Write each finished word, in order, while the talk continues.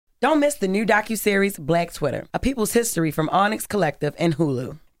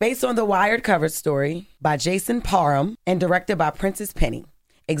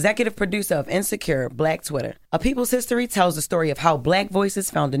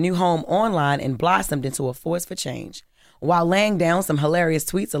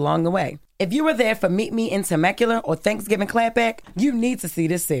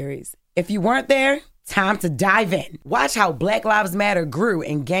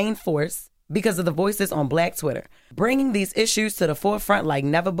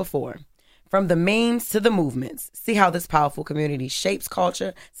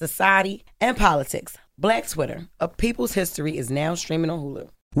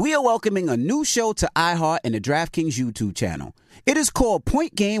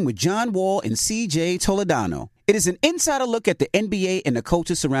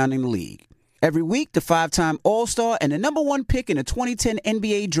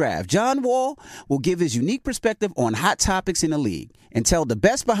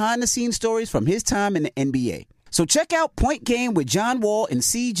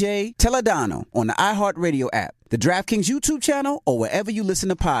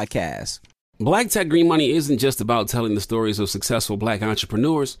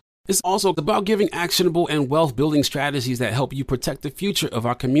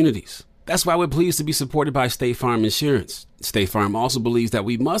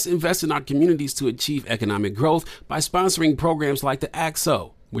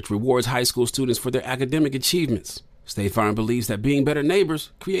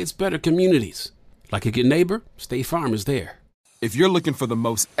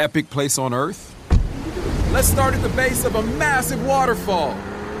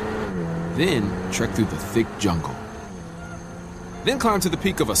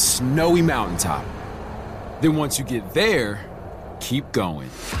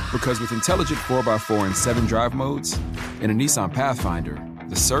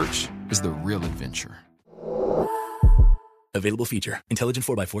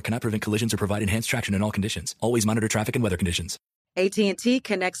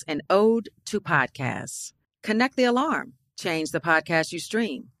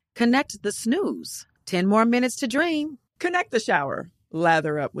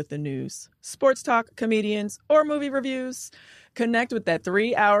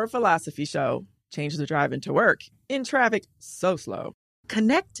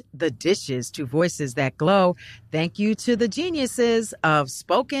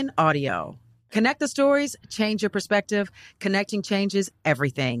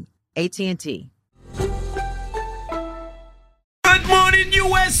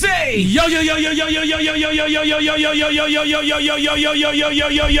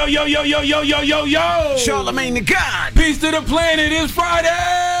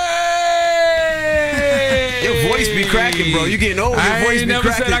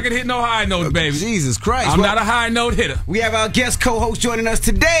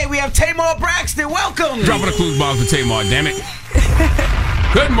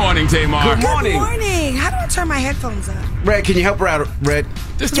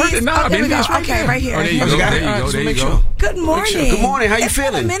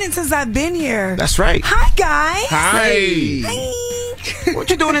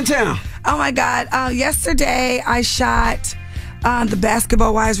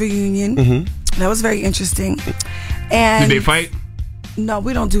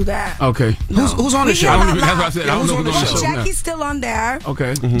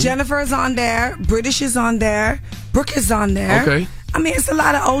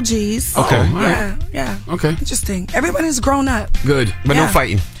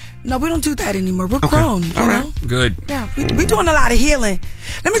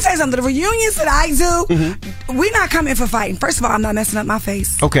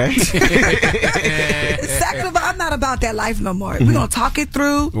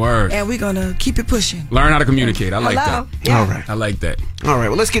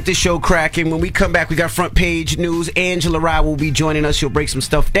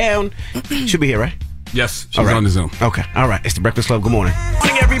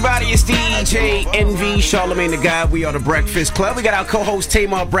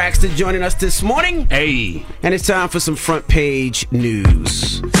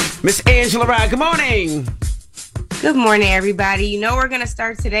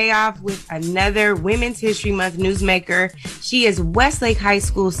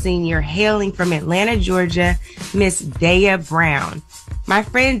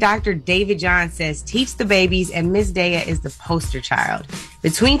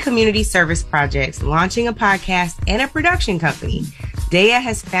Daya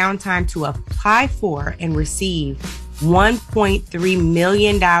has found time to apply for and receive $1.3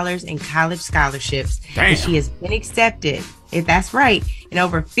 million in college scholarships. Damn. And she has been accepted, if that's right, in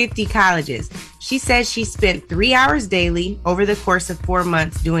over 50 colleges. She says she spent 3 hours daily over the course of 4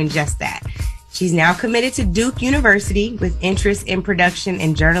 months doing just that. She's now committed to Duke University with interest in production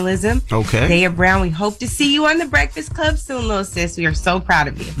and journalism. Okay. Daya Brown, we hope to see you on the Breakfast Club soon, little sis. We are so proud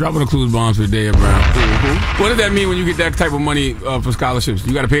of you. Dropping the clues bombs for Daya Brown. Mm-hmm. What does that mean when you get that type of money for scholarships?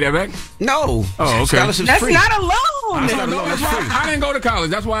 You got to pay that back? No. Oh, okay. Scholarships That's free. not a loan. That's why I didn't go to college.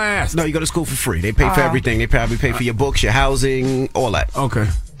 That's why I asked. No, you go to school for free. They pay for everything. They probably pay for your books, your housing, all that. Okay.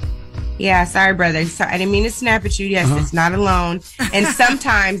 Yeah, sorry, brother. Sorry, I didn't mean to snap at you. Yes, it's not a loan. And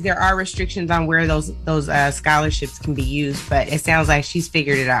sometimes there are restrictions on where those scholarships can be used, but it sounds like she's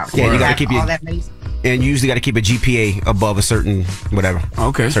figured it out. Yeah, you got to keep all that money. And you usually got to keep a GPA above a certain whatever.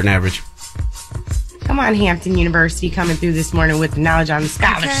 Okay. Certain average. Come on, Hampton University coming through this morning with knowledge on the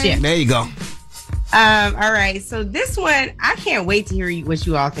scholarship. Okay. There you go. All right, so this one, I can't wait to hear what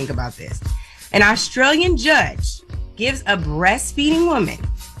you all think about this. An Australian judge gives a breastfeeding woman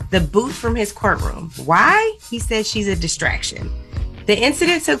the boot from his courtroom. Why? He says she's a distraction. The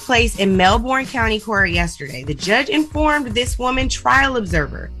incident took place in Melbourne County Court yesterday. The judge informed this woman trial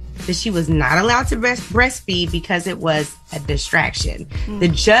observer that she was not allowed to breastfeed because it was a distraction. The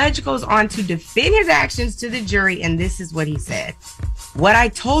judge goes on to defend his actions to the jury, and this is what he said. What I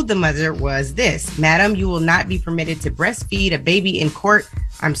told the mother was this: Madam, you will not be permitted to breastfeed a baby in court.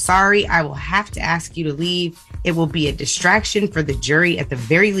 I'm sorry, I will have to ask you to leave. It will be a distraction for the jury at the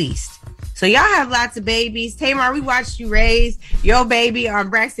very least. So y'all have lots of babies. Tamar, we watched you raise your baby on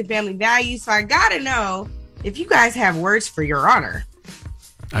Braxton Family Values, so I gotta know if you guys have words for your honor.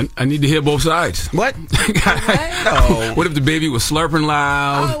 I need to hear both sides. What? No. What if the baby was slurping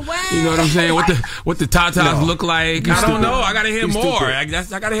loud? Oh, wow. You know what I'm saying? What the tatas look like? I don't know. I gotta hear You more. stupid. I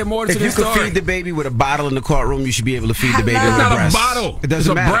gotta hear more to If this you could story. feed the baby with a bottle in the courtroom, you should be able to feed the baby with It's a not breast. a bottle. It doesn't It's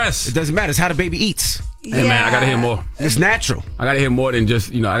a matter. breast. It doesn't matter. It's how the baby eats. Hey man, I gotta hear more. It's natural. I gotta hear more than just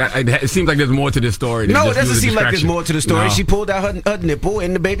it seems like there's more to this story. Than No, it just doesn't use a seem like there's distraction. more to the story. No. She pulled out her nipple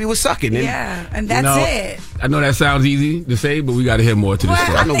and the baby was sucking. And Yeah, and that's it. I know that sounds easy to say, but we gotta hear more to this Well,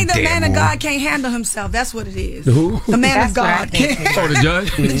 story. I think the damn man of more. God can't handle himself. That's what it is. Who? The man That's of what I God think. can't. Oh, the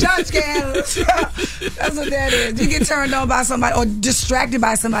judge? The judge can't handle himself. That's what that is. You get turned on by somebody or distracted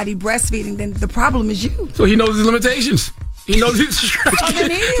by somebody breastfeeding, then the problem is you. So he knows his limitations. He knows his Oh, then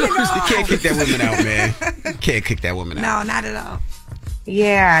he need to go. you can't kick that woman out, man. You can't kick that woman out. No, not at all.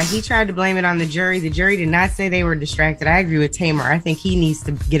 Yeah, he tried to blame it on the jury. The jury did not say they were distracted. I agree with Tamar. I think he needs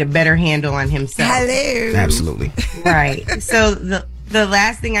to get a better handle on himself. Hello. Absolutely. Right. So the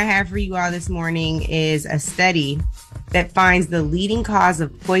last thing I have for you all this morning is a study that finds the leading cause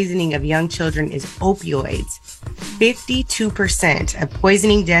of poisoning of young children is opioids. 52% of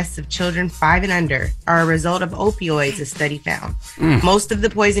poisoning deaths of children 5 and under are a result of opioids, a study found. Most of the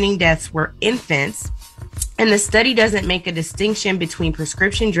poisoning deaths were infants, and the study doesn't make a distinction between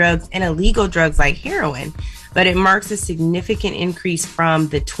prescription drugs and illegal drugs like heroin, but it marks a significant increase from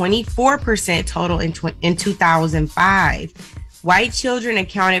the 24% total in 2005. White children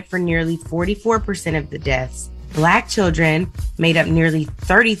accounted for nearly 44% of the deaths. Black children made up nearly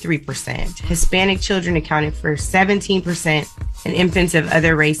 33%. Hispanic children accounted for 17%, and infants of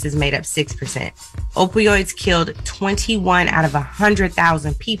other races made up 6%. Opioids killed 21 out of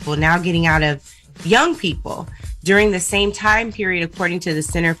 100,000 people, now getting out of young people during the same time period, according to the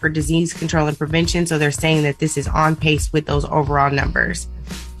Center for Disease Control and Prevention. So they're saying that this is on pace with those overall numbers.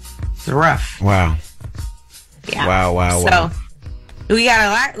 It's rough. Wow. Yeah. Wow. So we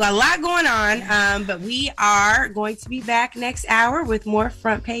got a lot going on, but we are going to be back next hour with more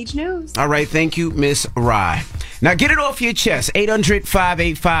front page news. All right. Thank you, Miss Rye. Now get it off your chest.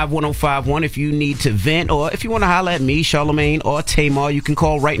 800-585-1051 if you need to vent or if you want to holler at me, Charlamagne, or Tamar, you can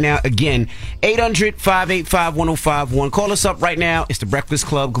call right now. Again, 800-585-1051. Call us up right now. It's The Breakfast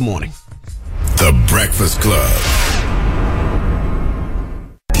Club. Good morning. The Breakfast Club.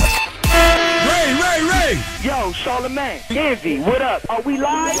 Ray! Yo, Charlamagne, Envy, what up? Are we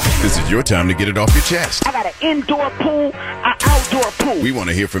live? This is your time to get it off your chest. I got an indoor pool, an outdoor pool. We want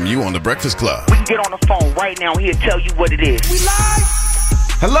to hear from you on The Breakfast Club. We can get on the phone right now. He'll tell you what it is. We live.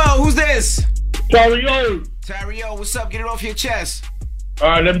 Hello, who's this? Tario. Tario, what's up? Get it off your chest. All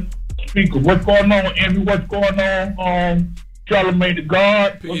right, let me speak. What's going on, Envy? What's going on? Charlamagne the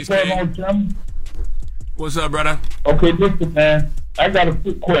God. Peace, What's going King. on, Tim? What's up, brother? Okay, listen, man. I got a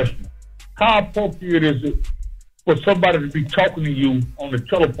quick question. How appropriate is it for somebody to be talking to you on the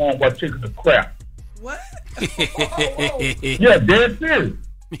telephone while taking a crap? What? Yeah, dead serious.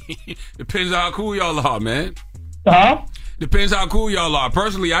 Depends on how cool y'all are, man. Huh? Depends how cool y'all are.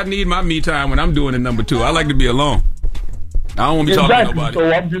 Personally, I need my me time when I'm doing the number 2. I like to be alone. I don't want to be talking to nobody.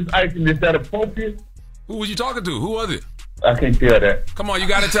 So I'm just asking, is that appropriate? Who was you talking to? Who was it? I can't tell that. Come on, you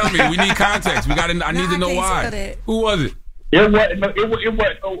got to tell me. We need context. I need to know why. Who was it? It wasn't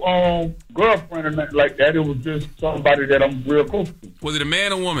no girlfriend or nothing like that. It was just somebody that I'm real close to. Was it a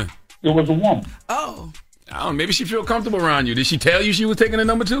man or woman? It was a woman. Oh. I don't know. Maybe she feel comfortable around you. Did she tell you she was taking the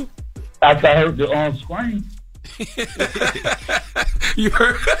number 2? After I heard the scream. You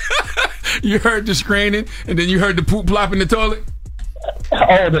heard the screaming, and then you heard the poop plop in the toilet?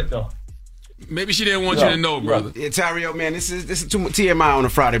 All that though. Maybe she didn't want you to know, brother. Yeah, Tyrio, man, this is too much TMI on a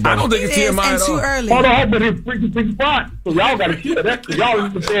Friday, brother. I don't think it's TMI at all. Too early. Hold on, but it's freaky fun. So y'all got to hear that because y'all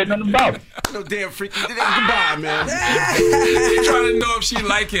even said nothing about it. No damn freaky. Goodbye, man. She trying to know if she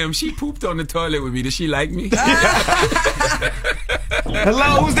like him. She pooped on the toilet with me. Does she like me?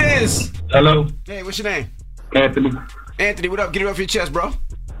 Hello, who's this? Hello. Hey, what's your name? Anthony. Anthony, what up? Get it off your chest, bro.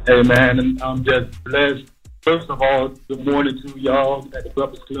 Hey, man, I'm just blessed. First of all, good morning to y'all at the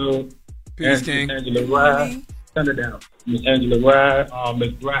Breakfast Club. Peace, King. Angela Rye. Turn it down. Miss Angela Rye,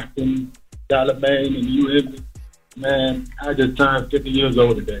 Miss Braxton, Charlamagne, and you, Emily. Man, I just turned 50 years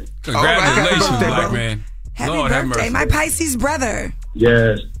old today. Congratulations, birthday, black brother. man. Happy Lord have birthday, mercy. my Pisces brother.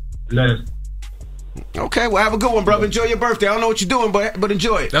 Yes, blessed. Okay, well, have a good one, brother. Enjoy your birthday. I don't know what you're doing, but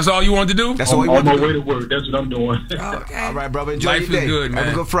enjoy it. That's all you wanted to do? That's all you On want to my do. way to work. That's what I'm doing. Okay. All right, brother. Enjoy Life your day. is good, man.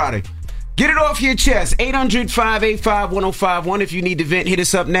 Have a good Friday. Get it off your chest. 800-585-1051. If you need to vent, hit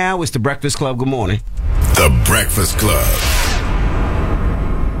us up now. It's The Breakfast Club. Good morning. The Breakfast Club.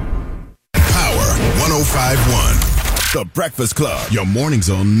 Power 105.1. The Breakfast Club. Your mornings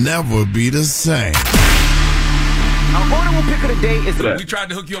will never be the same. Our audible pick of the day is We tried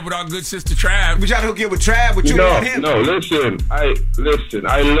to hook you up with our good sister Trav. We tried to hook you up with Trav, but you want him. No, listen. I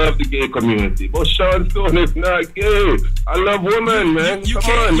love the gay community, but Sean Stone is not gay. I love women, man.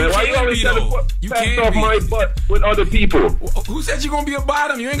 Come on, man. Why you always trying to pass off my butt with other people? Who said you're gonna be a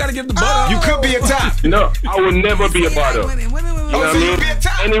bottom? You ain't gotta give the butt up. You could be a top. No, I will never be a bottom. Women. You know what I mean? Be a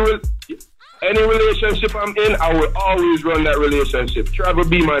top. Any relationship I'm in, I will always run that relationship. Trav would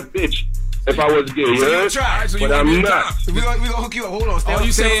be my bitch if I was gay, you know? But I'm not. We're gonna hook you up. Hold on. All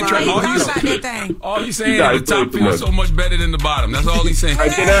you saying, Trav, all you saying is the top feels so much better than the bottom. That's all he's saying.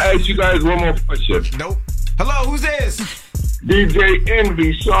 Can I ask you guys one more question? Nope. Hello, who's this? DJ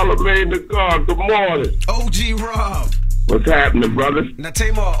Envy, Charlamagne the God. Good morning. OG Rob. What's happening, brother? Now,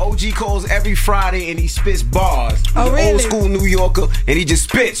 Tamar, OG calls every Friday and he spits bars. Oh, He's an really? old school New Yorker and he just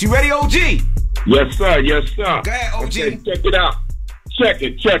spits. You ready, OG? Yes, sir. Yes, sir. Go ahead, OG. Okay, check it out. Check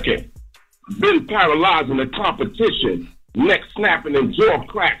it. Been paralyzing the competition. Neck snapping and jaw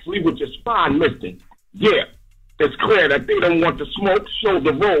cracks, leave with your spine missing. Yeah, it's clear that they don't want to smoke. Show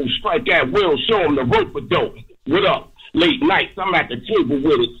the road, strike at will, show them the rope for dope. What up? Late nights, I'm at the table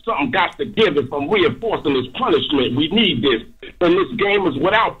with it. Something got to give if I'm reinforcing this punishment. We need this. And this game is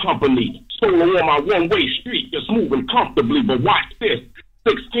without company. Solo on my one-way street, just moving comfortably. But watch this.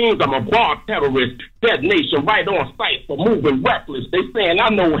 16s, I'm a bar terrorist. Dead nation right on sight for moving reckless. They saying I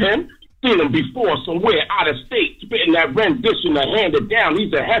know him. Seen him before somewhere out of state. Spitting that rendition to hand it down.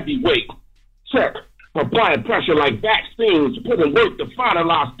 He's a heavyweight. Check. Applying pressure like vaccines, putting work to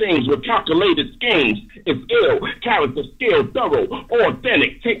finalize things with calculated schemes. It's ill, character skill, thorough,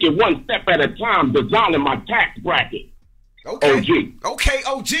 authentic, taking one step at a time, designing my tax bracket. Okay. OG. Okay,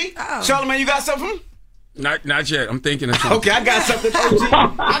 OG. Charlamagne, you got something? Not yet. I'm thinking of something. Okay, I got something, OG.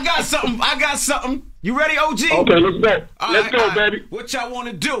 I got something. You ready, OG? Okay, let's go. Let's go, baby. What y'all want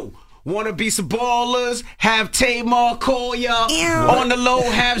to do? Want to be some ballers? Have Tamar call ya. On the low,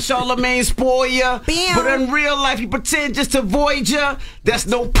 have Charlamagne spoil ya. But in real life, you pretend just to avoid ya. That's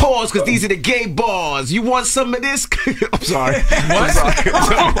no pause, because these are the gay bars. You want some of this? I'm sorry. What?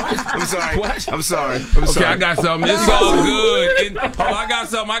 I'm sorry. What? I'm sorry. Okay, I got something. It's all good. I got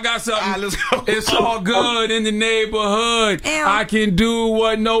something. Let's go. It's all good in the neighborhood. I can do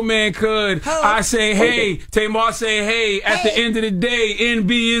what no man could. I say hey. Tamar say hey. At the end of the day, NB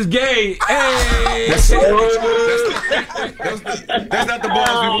is gay. Hey. That's not the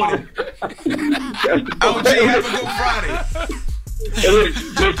bars we wanted. OG, have a good Friday.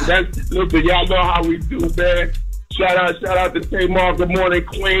 Listen, y'all know how we do, man. Shout out to Tamar. Good morning,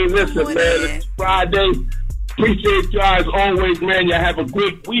 Queen. Listen, man, it's Friday. Appreciate y'all as always, man. Y'all have a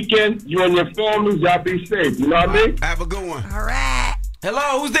great weekend. You and your families, y'all be safe. You know what I mean? Have a good one. All right.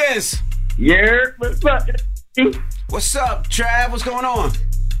 Hello, who's this? Yeah, what's up? What's up, Trav? What's going on?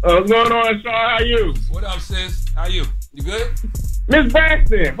 What's going on, Sean? How you? What up, sis? How you? You good? Miss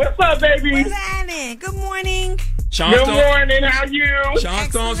Braxton, what's up, baby? What's happening? Good morning. Good morning. How you? Sean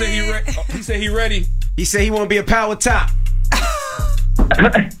Stone said he said he ready. He said he want to be a power top.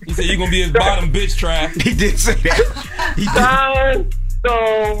 He said you're gonna be his bottom bitch, Trav. He did say that.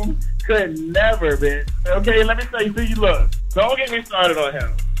 Sean could never, bitch. Okay, let me tell you. See, look, don't get me started on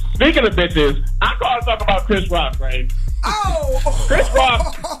him. Speaking of bitches, I'm going to talk about Chris Rock, right? Oh! Chris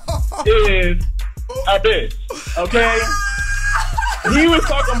Rock is a bitch, okay? He was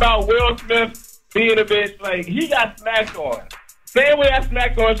talking about Will Smith being a bitch. Like, he got smacked on. Same way I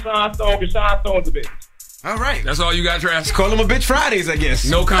smacked on Sean Stone, because Sean Stone's a bitch. All right. That's all you got, Trav? Just call him a bitch Fridays, I guess.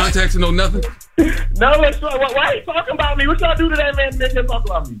 No context and no nothing? No, why are you talking about me? What y'all do to that man to make him talk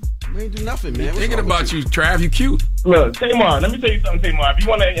about me? We ain't do nothing, man. Thinking about you, Trav. You cute. Look, Tamar, let me tell you something, Tamar. If you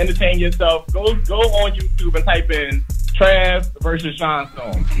want to entertain yourself, go on YouTube and type in Trav versus Sean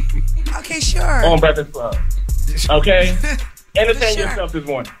Stone. Okay, sure. On Breakfast Club. Okay? Entertain yourself this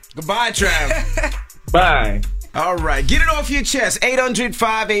morning. Goodbye, Trav. Bye. All right, get it off your chest.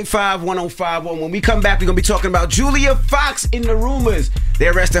 800-585-1051. When we come back, we're going to be talking about Julia Fox in the rumors. They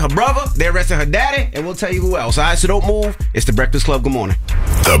arrested her brother, they arrested her daddy, and we'll tell you who else. All right, so don't move. It's The Breakfast Club. Good morning.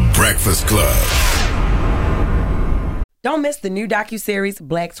 The Breakfast Club. Don't miss the new docuseries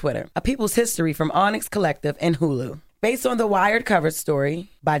Black Twitter, A People's History from Onyx Collective and Hulu. Based on the Wired cover story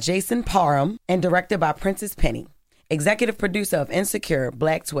by Jason Parham and directed by Princess Penny. Executive producer of Insecure,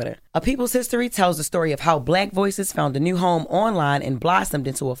 Black Twitter. A People's History tells the story of how Black voices found a new home online and blossomed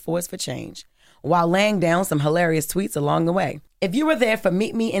into a force for change, while laying down some hilarious tweets along the way. If you were there for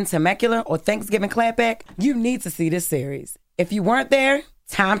Meet Me in Temecula or Thanksgiving Clapback, you need to see this series. If you weren't there,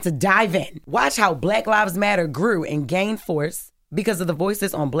 time to dive in. Watch how Black Lives Matter grew and gained force because of the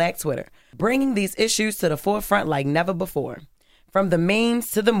voices on Black Twitter, bringing these issues to the forefront like never before. From the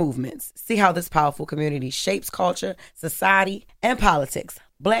memes to the movements, see how this powerful community shapes culture, society, and politics.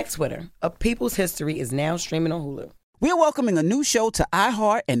 Black Twitter, A People's History, is now streaming on Hulu. We're welcoming a new show to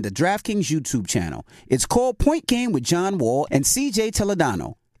iHeart and the DraftKings YouTube channel. It's called Point Game with John Wall and CJ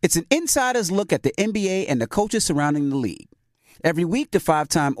Toledano. It's an insider's look at the NBA and the coaches surrounding the league. Every week, the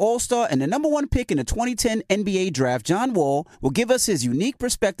 5-time All-Star and the number one pick in the 2010 NBA Draft, John Wall, will give us his unique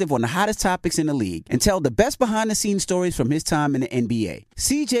perspective on the hottest topics in the league and tell the best behind-the-scenes stories from his time in the NBA.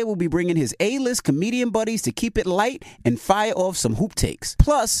 CJ will be bringing his A-list comedian buddies to keep it light and fire off some hoop takes.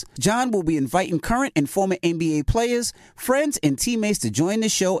 Plus, John will be inviting current and former NBA players, friends, and teammates to join the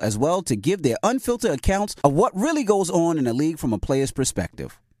show as well to give their unfiltered accounts of what really goes on in the league from a player's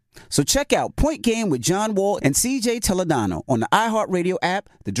perspective. So check out Point Game with John Wall and CJ Toledano on the iHeartRadio app,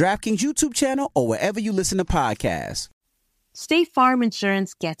 the DraftKings YouTube channel, or wherever you listen to podcasts. State Farm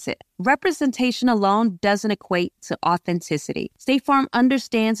Insurance gets it. Representation alone doesn't equate to authenticity. State Farm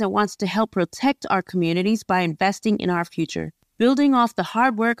understands and wants to help protect our communities by investing in our future, building off the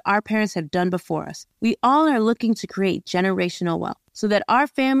hard work our parents have done before us. We all are looking to create generational wealth so that our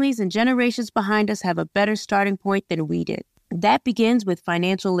families and generations behind us have a better starting point than we did. That begins with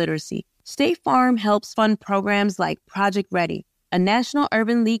financial literacy. State Farm helps fund programs like Project Ready, a National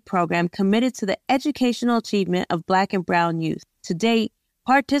Urban League program committed to the educational achievement of Black and Brown youth. To date,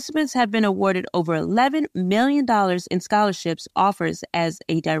 participants have been awarded over $11 million in scholarships offers as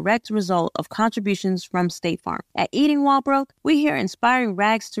a direct result of contributions from State Farm. At Eating While Broke, we hear inspiring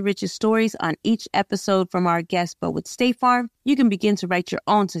rags to riches stories on each episode from our guests, but with State Farm, you can begin to write your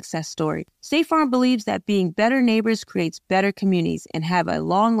own success story. State Farm believes that being better neighbors creates better communities and have a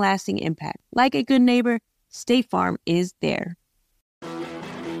long-lasting impact. Like a good neighbor, State Farm is there.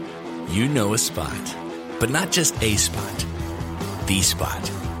 You know a spot, but not just a spot. The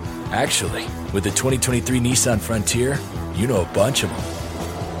spot. Actually, with the 2023 Nissan Frontier, you know a bunch of them.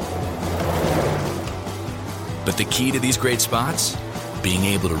 But the key to these great spots? Being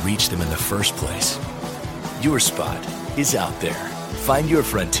able to reach them in the first place. Your spot is out there. Find your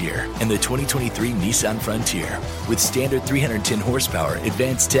Frontier in the 2023 Nissan Frontier with standard 310 horsepower,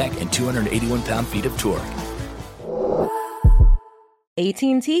 advanced tech, and 281 pound-feet of torque.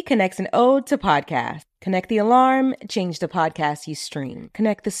 AT&T connects an ode to podcast. Connect the alarm, change the podcast you stream.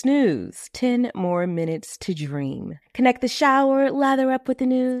 Connect the snooze, 10 more minutes to dream. Connect the shower, lather up with the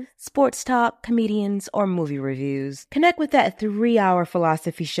news, sports talk, comedians, or movie reviews. Connect with that 3-hour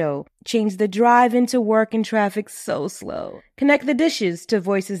philosophy show. Change the drive into work and traffic so slow. Connect the dishes to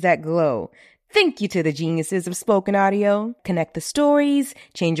voices that glow. Thank you to the geniuses of spoken audio. Connect the stories,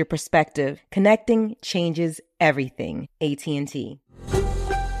 change your perspective. Connecting changes everything. AT&T.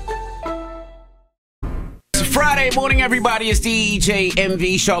 Friday morning, everybody. It's DJ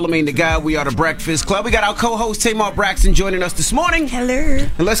MV, Charlamagne the God. We are the Breakfast Club. We got our co-host Tamar Braxton joining us this morning. Hello.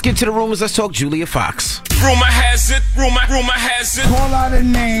 And let's get to the rumors. Let's talk Julia Fox. Rumor has it. Rumor has it. Call out a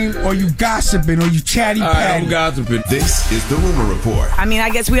name, or you gossiping, or you chatty patty. I'm gossiping. This is the Rumor Report. I mean, I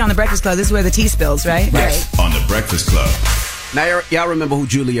guess we on the Breakfast Club. This is where the tea spills, right? Right. On the Breakfast Club. Now, y'all remember who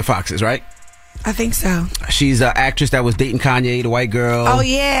Julia Fox is, right? I think so. She's an actress that was dating Kanye, the white girl. Oh,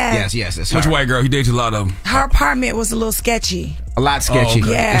 yeah. Yes, that's her. Which white girl? He dates a lot of them. Her apartment was a little sketchy. A lot sketchy. Oh,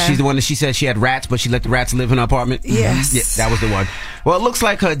 okay. Yeah. And she's the one that she said she had rats, but she let the rats live in her apartment. Yes. Yeah, that was the one. Well, it looks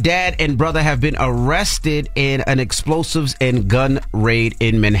like her dad and brother have been arrested in an explosives and gun raid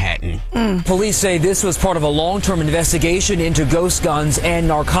in Manhattan. Police say this was part of a long-term investigation into ghost guns and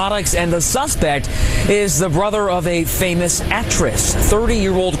narcotics, and the suspect is the brother of a famous actress.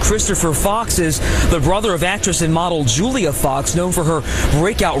 30-year-old Christopher Fox is the brother of actress and model Julia Fox, known for her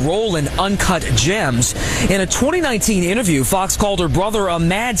breakout role in Uncut Gems. In a 2019 interview, Fox called her brother a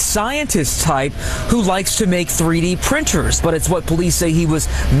mad scientist type who likes to make 3D printers, but it's what police say he was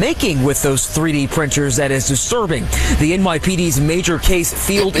making with those 3D printers that is disturbing. The NYPD's major case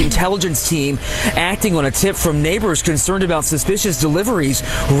field intelligence team, acting on a tip from neighbors concerned about suspicious deliveries,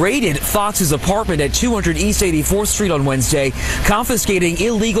 raided Fox's apartment at 200 East 84th Street on Wednesday, confiscating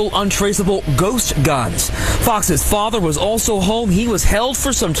illegal, untraceable ghost guns. Fox's father was also home. He was held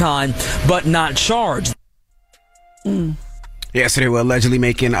for some time, but not charged. Yeah, so they were allegedly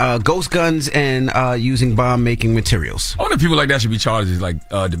making ghost guns and using bomb-making materials. I wonder if people like that should be charged as like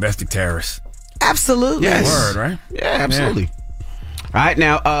domestic terrorists. Absolutely. Yes. Word, right? Yeah, absolutely. All right,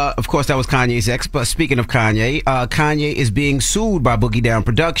 now, of course, that was Kanye's ex. But speaking of Kanye, Kanye is being sued by Boogie Down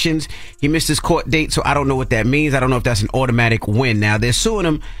Productions. He missed his court date, so I don't know what that means. I don't know if that's an automatic win. Now, they're suing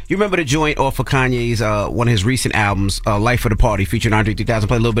him. You remember the joint off of Kanye's, one of his recent albums, Life of the Party, featuring Andre 3000.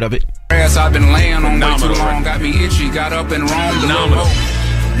 Play a little bit of it. I've been laying on way too long. Got me itchy, got up and wrong.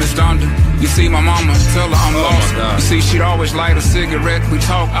 Miss Donda, you see my mama, tell her I'm lost. You see, she'd always light a cigarette. We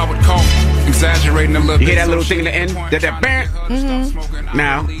talk, I would cough, exaggerating a little bit. You hear that little thing in the end? That bam.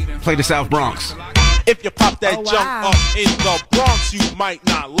 Now, play the South Bronx. If you pop that junk up in the Bronx, you might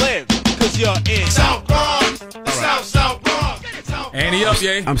not live, cause you're in South Bronx, the South Bronx. Annie up,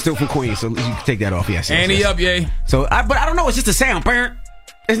 yay. I'm still from Queens, so you can take that off. Yes. Annie up, yay. So, but I don't know. It's just a sound, parent.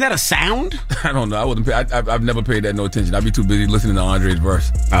 Isn't that a sound? I don't know. I wouldn't. I've never paid that no attention. I'd be too busy listening to Andre's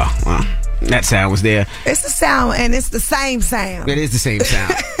verse. Oh, well, that sound was there. It's the sound, and it's the same sound. It is the same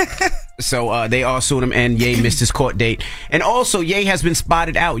sound. So they all sued him, and Ye missed his court date. And also, Ye has been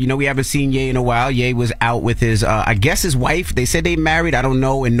spotted out. You know, we haven't seen Ye in a while. Ye was out with his, I guess his wife. They said they married. I don't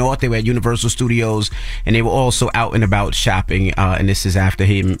know. In North, they were at Universal Studios, and they were also out and about shopping. And this is after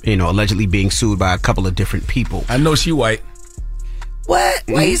him, allegedly being sued by a couple of different people. I know she white. What?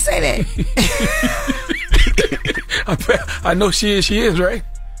 Why you say that? I know she is, right?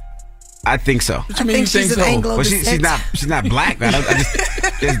 I think so. What you mean you think so? Well, she's not black.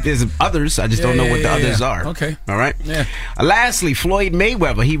 There's others. I just don't know what the others are. Okay. All right. Yeah. Lastly, Floyd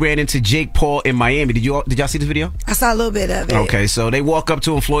Mayweather. He ran into Jake Paul in Miami. Did y'all see this video? I saw a little bit of it. Okay, so they walk up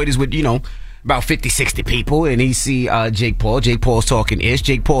to him. Floyd is with about 50, 60 people, and he see Jake Paul. Jake Paul's talking ish.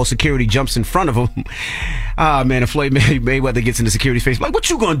 Jake Paul's security jumps in front of him. Man, and Floyd Mayweather gets in the security's face, like, what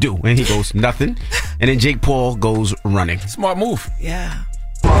you gonna do? And he goes, nothing. And then Jake Paul goes running. Smart move. Yeah.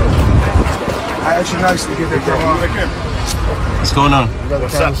 I actually nice to get that camera. What's going on?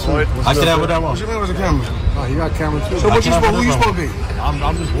 What's up, Floyd? I can have what I want. What you mean with the camera? Oh, you got camera too. So who you supposed to be?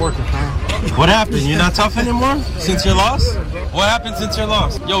 I'm just working, man. What happened? You're not tough anymore since your loss? What happened since your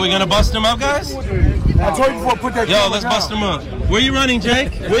loss? Yo, we gonna bust him up, guys? I told you before, put that camera Yo, let's bust him up. Where you running,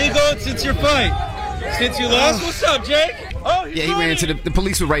 Jake? Where you going since your fight? Since you lost? What's up, Jake? Oh, yeah, he ran to the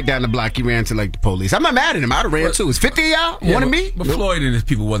police were right down the block. He ran to the police. I'm not mad at him. I'd have ran too. It's 50 of y'all? Yeah, One of me? But Floyd and his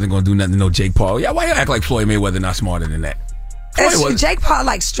people wasn't going to do nothing to no Jake Paul. Yeah, why you act like Floyd Mayweather not smarter than that? Jake Paul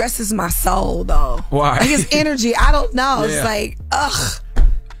stresses my soul though. Why? Like his energy, I don't know. It's like, ugh.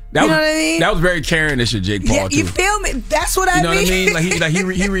 You know what I mean? That was very Karen-ish of Jake Paul, yeah, too. You feel me? That's what I mean. You know what I mean? Like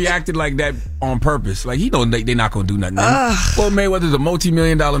he reacted like that on purpose. Like, he know they're not going to do nothing. Floyd Mayweather's a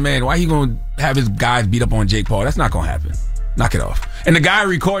multi-million-dollar man. Why he going to have his guys beat up on Jake Paul? That's not going to happen. Knock it off. And the guy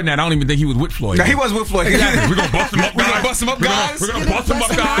recording that, I don't even think he was with Floyd. No, he was with Floyd. Exactly. We're going to bust him up, guys. We're going to bust him up, guys. We're going to bust him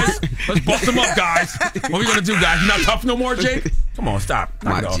up, guys. Let's bust him up, guys. What we going to do, guys? You not tough no more, Jake? Come on, stop.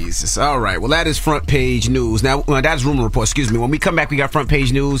 My Jesus. All right. Well, that is front page news. Now, that is rumor report. Excuse me. When we come back, we got front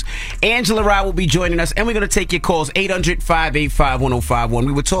page news. Angela Rye will be joining us, and we're going to take your calls, 800-585-1051.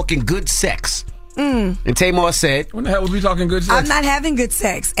 We were talking good sex. And Tamar said, when the hell was we talking good sex? I'm not having good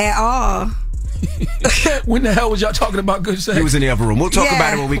sex at all. When the hell was y'all talking about good sex? He was in the other room. We'll talk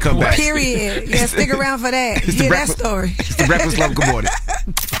about it when we come back. Period. Yeah, stick around for that. Hear that story. It's the Breakfast Club. Good morning.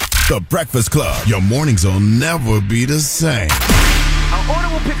 The Breakfast Club. Your mornings will never be the same. Our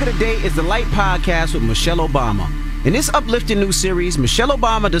audible pick of the day is the Light Podcast with Michelle Obama. In this uplifting new series, Michelle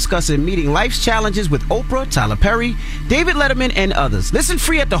Obama discusses meeting life's challenges with Oprah, Tyler Perry, David Letterman, and others. Listen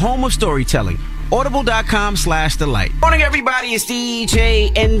free at the home of storytelling. Audible.com/delight. Morning, everybody. It's DJ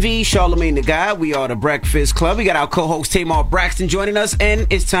NV, Charlamagne the Guy. We are the Breakfast Club. We got our co-host Tamar Braxton joining us, and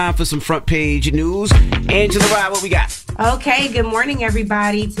it's time for some front page news. Angela Rye, what we got? Okay, good morning,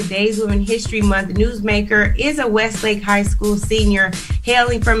 everybody. Today's Women History Month newsmaker is a Westlake High School senior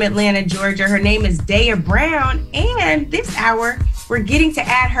hailing from Atlanta, Georgia. Her name is Daya Brown, and this hour, we're getting to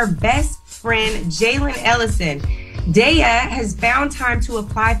add her best friend, Jalen Ellison. Daya has found time to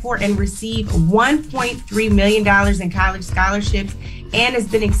apply for and receive $1.3 million in college scholarships and has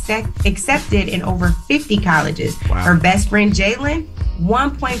been accepted in over 50 colleges. Wow. Her best friend, Jalen,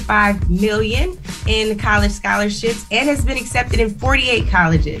 $1.5 million in college scholarships and has been accepted in 48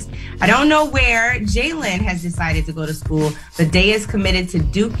 colleges. I don't know where Jalen has decided to go to school, but Daya is committed to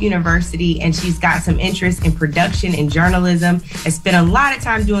Duke University and she's got some interest in production and journalism. Has spent a lot of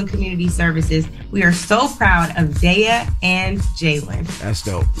time doing community services. We are so proud of Daya and Jalen. That's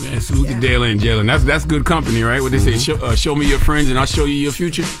dope. Man, salute to Daya and Jalen. That's good company, right? What they say, show me your friends and I'll show you your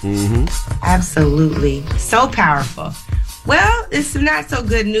future. Mm-hmm. Absolutely. So powerful. Well, it's some not so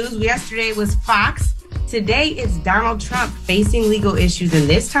good news. Yesterday was Fox. Today it's Donald Trump facing legal issues, and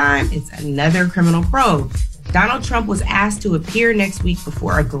this time it's another criminal probe. Donald Trump was asked to appear next week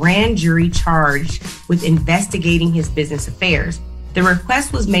before a grand jury charged with investigating his business affairs. The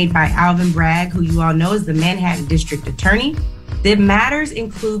request was made by Alvin Bragg, who you all know is the Manhattan District Attorney. The matters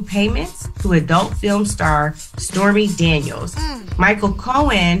include payments to adult film star Stormy Daniels. Michael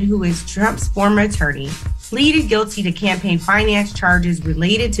Cohen, who is Trump's former attorney, pleaded guilty to campaign finance charges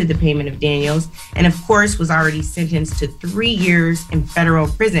related to the payment of Daniels, and of course was already sentenced to 3 years in federal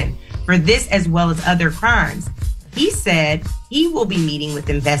prison for this as well as other crimes. He said he will be meeting with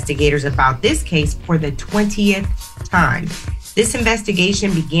investigators about this case for the 20th time. This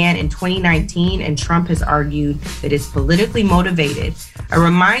investigation began in 2019, and Trump has argued that it's politically motivated. A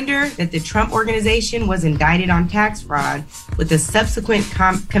reminder that the Trump Organization was indicted on tax fraud with a subsequent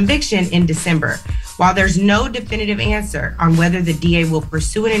conviction in December. While there's no definitive answer on whether the DA will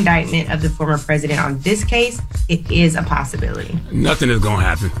pursue an indictment of the former president on this case, it is a possibility. Nothing is going to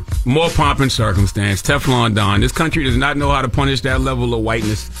happen. More pomp and circumstance. Teflon Don. This country does not know how to punish that level of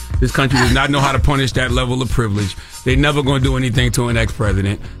whiteness. This country does not know how to punish that level of privilege. They're never going to do anything to an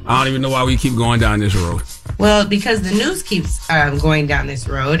ex-president. I don't even know why we keep going down this road. Well, because the news keeps going down this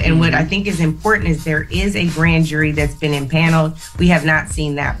road. And what I think is important is there is a grand jury that's been impaneled. We have not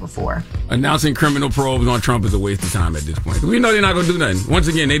seen that before. Announcing criminal probes on Trump is a waste of time at this point. We know they're not going to do nothing. Once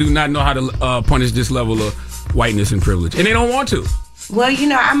again, they do not know how to punish this level of whiteness and privilege. And they don't want to. Well, you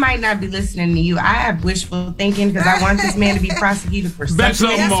know, I might not be listening to you. I have wishful thinking because I want this man to be prosecuted for bet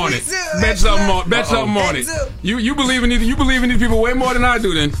something on it. Bet something on it. Bet something on it. You believe in these people way more than I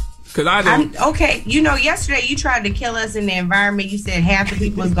do then. Because I don't. Okay, you know, yesterday you tried to kill us in the environment. You said half the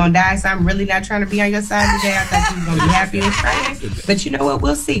people was going to die, so I'm really not trying to be on your side today. I thought you was going to be happy this Friday. But you know what?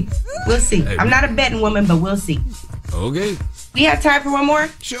 We'll see. We'll see. I'm not a betting woman, but we'll see. Okay. We have time for one more?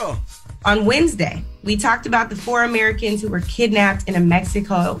 Sure. On Wednesday, we talked about the 4 Americans who were kidnapped in a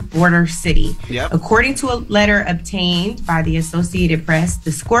Mexico border city. Yep. According to a letter obtained by the Associated Press,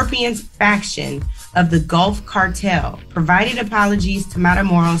 the Scorpions faction of the Gulf Cartel provided apologies to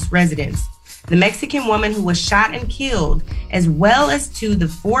Matamoros residents. The Mexican woman who was shot and killed, as well as to the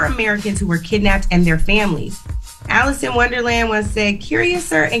 4 Americans who were kidnapped and their families. Alice in Wonderland once said,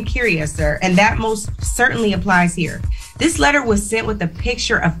 "Curiouser and curiouser," and that most certainly applies here. This letter was sent with a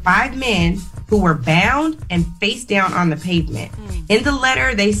picture of 5 men who were bound and face down on the pavement. In the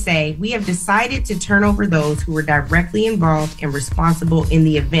letter, they say, "We have decided to turn over those who were directly involved and responsible in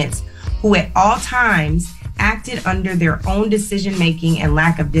the events, who at all times acted under their own decision-making and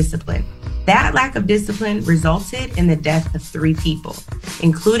lack of discipline. That lack of discipline resulted in the death of 3 people,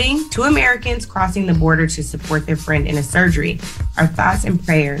 including 2 Americans crossing the border to support their friend in a surgery. Our thoughts and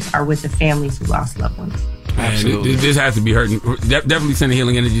prayers are with the families who lost loved ones." Absolutely. This has to be hurting. Definitely sending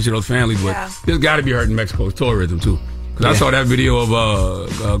healing energy to those families, but this got to be hurting Mexico's tourism too. Because I saw that video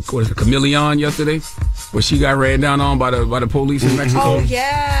of Chameleon yesterday, where she got ran down on by the police in Mexico. Oh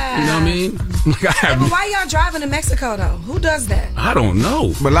yeah. You know what I mean? But why y'all driving to Mexico though? Who does that? I don't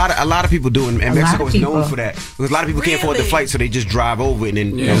know. But a lot of people do, and Mexico is known for that. Because a lot of people can't afford the flight, so they just drive over and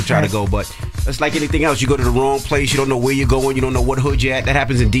then try to go. But it's like anything else. You go to the wrong place. You don't know where you're going. You don't know what hood you're at. That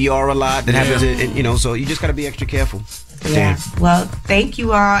happens in DR a lot. That happens in so you just got to be extra careful. Yeah. Well, thank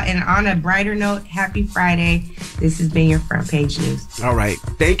you all. And on a brighter note, happy Friday. This has been your Front Page News. All right.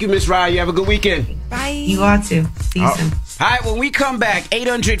 Thank you, Miss Rye. You have a good weekend. Bye. You all too. See you soon. All right, when we come back,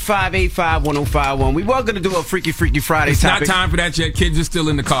 800-585-1051. We were going to do a Freaky Friday It's topic. not time for that yet. Kids are still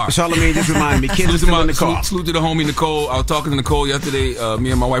in the car. Charlamagne just reminded me. Kids are still in the car. Salute to the homie Nicole. I was talking to Nicole yesterday. Me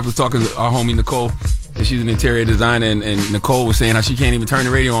and my wife was talking to our homie Nicole. And she's an interior designer, and Nicole was saying how she can't even turn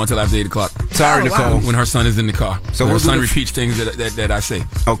the radio on until after 8 o'clock. Sorry, Nicole. When her son is in the car. So her son repeats things that I say.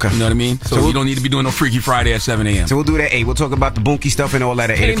 Okay. You know what I mean? So you don't need to be doing no Freaky Friday at 7 a.m. So we'll do that at 8. We'll talk about the bunky stuff and all that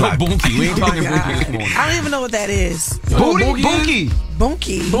at 8 o'clock. No bunky. We ain't talking bunky this morning. I don't even know what that is. Bunky.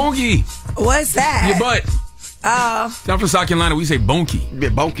 Bunky. What's that? Your butt. Oh. Down from South Carolina, we say bonky.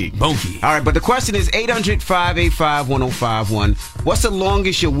 Yeah, bonky. Bonky. All right, but the question is 800-585-1051. What's the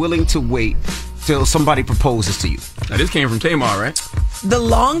longest you're willing to wait till somebody proposes to you? Now, this came from Tamar, right? The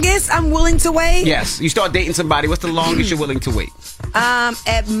longest I'm willing to wait? Yes. You start dating somebody. What's the longest you're willing to wait?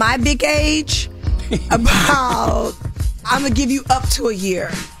 At my big age, I'm going to give you up to a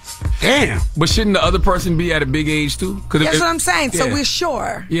year. Damn. But shouldn't the other person be at a big age, too? That's what I'm saying. So we're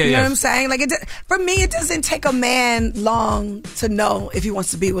sure. Yeah, you know what I'm saying? Like, for me, it doesn't take a man long to know if he wants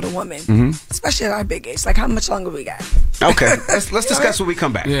to be with a woman. Especially at our big age. Like, how much longer we got? Okay. Let's discuss when we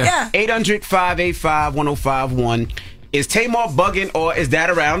come back. Yeah. 800-585-1051. Is Tamar bugging or is that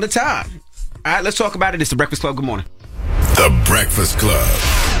around the time? All right, let's talk about it. It's The Breakfast Club. Good morning. The Breakfast Club.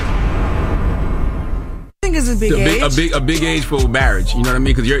 I think it's a big age. A big age for marriage. You know what I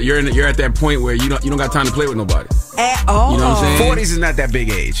mean? Because you're at that point where you don't got time to play with nobody. At all. You know what I'm saying? 40s is not that big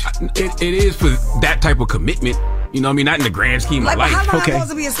age. It is for that type of commitment. You know what I mean? Not in the grand scheme of life. How long am I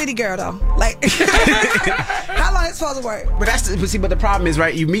supposed to be a city girl though? Like, how long is it supposed to work? But the problem is,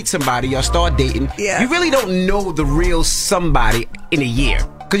 right? You meet somebody, y'all start dating. Yeah. You really don't know the real somebody in a year.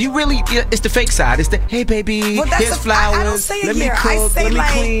 Because you really, it's the fake side. It's the, hey, baby, here's flowers. I don't say a let year. me cook, I say let me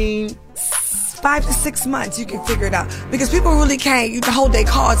like clean. 5 to 6 months, you can figure it out. Because people really can't hold their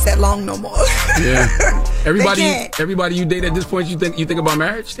cards that long no more. Yeah. Everybody you date at this point, you think about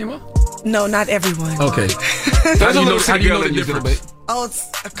marriage, Tamar? No, not everyone. Okay. How do you know the difference? Oh, it's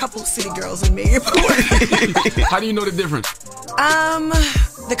a couple of city girls in me. How do you know the difference?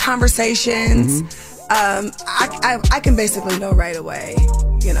 The conversations. I can basically know right away.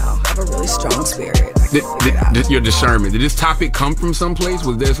 You know, I have a really strong spirit. Your discernment. Did this topic come from someplace?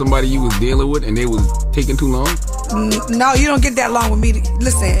 Was there somebody you was dealing with and they was taking too long? No, you don't get that long with me.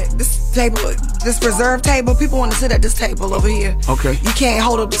 Listen, this reserved table, people want to sit at this table over here. Okay. You can't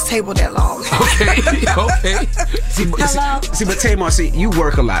hold up this table that long. Okay. See, but Tamar, you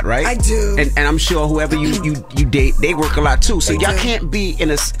work a lot, right? I do. And I'm sure whoever you date, they work a lot too. So y'all can't be in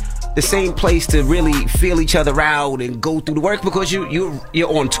the same place to really feel each other out and go through the work because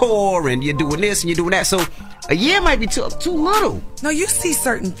you're on tour and you're doing this and you're doing that. So a year might be too little. No, you see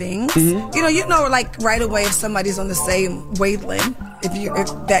certain things. You know, like right away if somebody's on the same wavelength if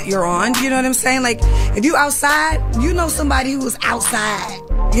that you're on. You know what I'm saying? Like if you outside, you know somebody who is outside.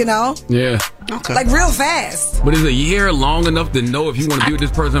 You know? Yeah. Okay. Like real fast. But is a year long enough to know if you want to be with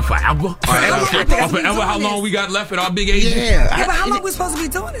this person forever? Or forever? How long we got left at our big age? Yeah, but how long we supposed to be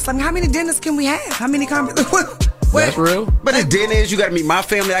doing this? I mean, how many dinners can we have? How many conversations? That's real. But the dinners, you got to meet my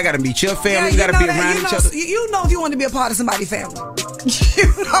family. I got to meet your family. You got to be around each other. You know if you want to be a part of somebody's family.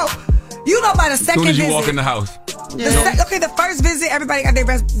 You know by the second visit. As soon as you walk in the house. The first visit, everybody got their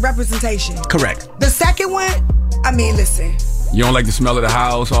representation. Correct. The second one, I mean, listen. You don't like the smell of the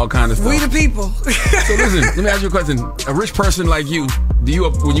house, all kind of stuff. We the people. So listen, let me ask you a question. A rich person like you,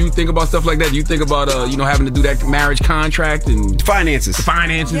 when you think about stuff like that, do you think about having to do that marriage contract and finances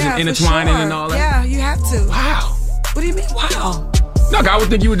and intertwining and all that? Yeah, you have to. Wow. What do you mean? Wow. No, I would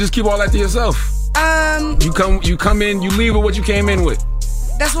think you would just keep all that to yourself. You come in, you leave with what you came in with.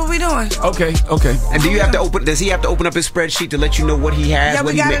 That's what we're doing. Okay. And does he have to open up his spreadsheet to let you know what he has? Yeah,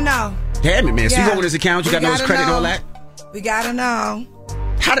 we gotta know. Damn it, man. So you go in his account, you got to know his credit and all that? We gotta know.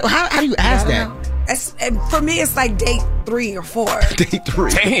 How do you ask that? For me, it's like date 3 or 4. Date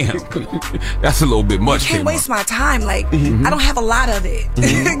 3. Damn. That's a little bit much. I can't waste my time. Like, I don't have a lot of it.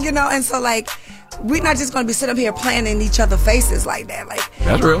 You know, and so like, we're not just going to be sitting up here playing in each other's faces like that. Like,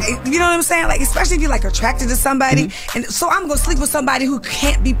 that's real. You know what I'm saying? Like, especially if you're like attracted to somebody. And so I'm going to sleep with somebody who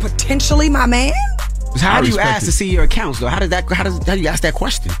can't be potentially my man. How do you ask to see your accounts though? How do you ask that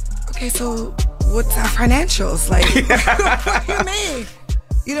question? Okay, so what's our financials? Like, what do you mean?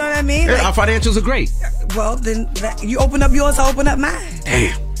 You know what I mean? Like, our financials are great. Well, then you open up yours, I open up mine.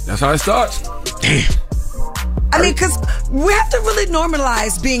 Damn. That's how it starts. Damn. I mean, because we have to really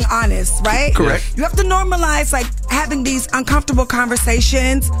normalize being honest, right? Correct. You have to normalize, like, having these uncomfortable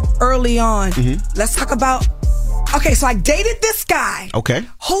conversations early on. Let's talk about, okay, so I dated this guy. Okay.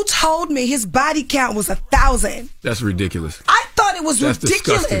 Who told me his body count was 1,000. That's ridiculous. I thought it was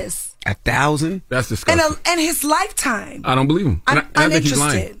ridiculous. Disgusting. 1,000? That's disgusting. And his lifetime. I don't believe him. I'm I think he's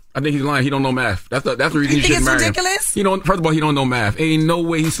uninterested. lying. I think he's lying. He don't know math. That's the reason You think shouldn't it's marry ridiculous? him. First of all, he don't know math. Ain't no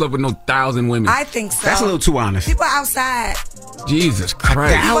way he slept with no 1,000 women. I think so. That's a little too honest. People outside. Jesus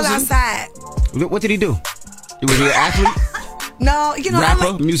Christ. People outside. What did he do? He was an athlete? No,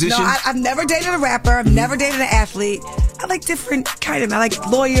 rapper, musician? No, I've never dated a rapper. I've never dated an athlete. I like different kind of. I like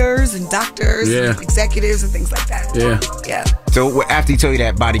lawyers and doctors, and executives and things like that. Yeah. So after he told you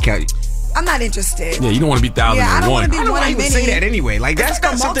that body count, I'm not interested. Yeah, you don't want to be 1,001. Yeah, I don't want to be I don't know one why of he would many. say that anyway. Like that's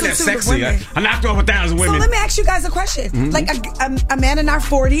not something that's sexy. I knocked off 1,000 women. So let me ask you guys a question. Like a man in our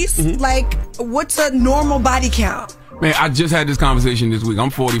 40s, like what's a normal body count? Man, I just had this conversation this week. I'm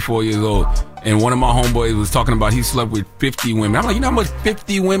 44 years old, and one of my homeboys was talking about he slept with 50 women. I'm like, you know how much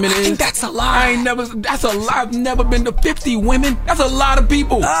 50 women is? I think that's a lot. That's a lot. I've never been to 50 women. That's a lot of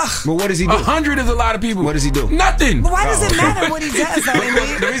people. But what does he do? 100 is a lot of people. What does he do? Nothing. But why does it matter what he does,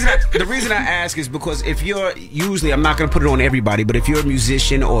 though? The reason I ask is because if you're, usually I'm not going to put it on everybody, but if you're a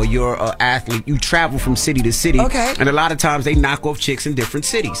musician or you're an athlete, you travel from city to city. Okay. And a lot of times they knock off chicks in different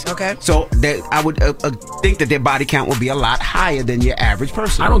cities. Okay. So I would think that their body count would be a lot higher than your average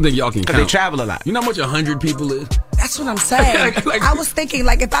person. I don't think y'all can count. They travel a lot. You know how much 100 people is? That's what I'm saying. I was thinking,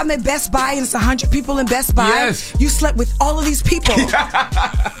 like, if I'm at Best Buy and it's 100 people in Best Buy, you slept with all of these people.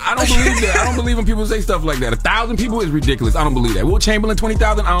 I don't believe that. I don't believe when people say stuff like that. 1,000 people is ridiculous. I don't believe that. Will Chamberlain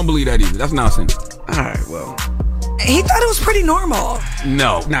 20,000? I don't believe that either. That's nonsense. All right, well. He thought it was pretty normal.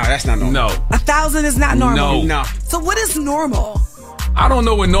 No, that's not normal. No. 1,000 is not normal. No. So what is normal? I don't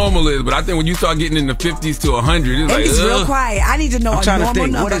know what normal is, but I think when you start getting in the 50s to 100, it's like, It's real quiet. I need to know I'm a trying to normal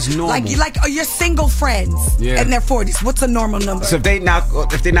think. number. What is normal? Like your single friends in their 40s. What's a normal number? So if they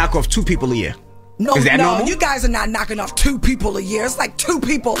knock off 2 people a year. No, is that normal? You guys are not knocking off 2 people a year. It's like 2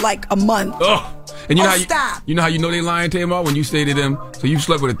 people like a month. And you know stop. You know how you know they lying, Tamar, when you say to them, so you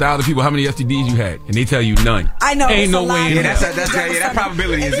slept with 1,000 people, how many STDs you had? And they tell you none. I know. Ain't no way in hell. That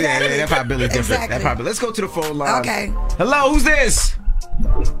probability is that probability is different. Exactly. That probability. Let's go to the phone line. Okay. Hello, who's this?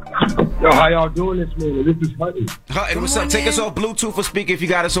 Yo, how y'all doing this morning? This is Hutton. Hutton, what's up? Take us off Bluetooth or speaker if you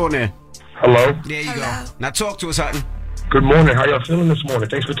got us on there. Hello? There you go. Now talk to us, Hutton. Good morning. How y'all feeling this morning?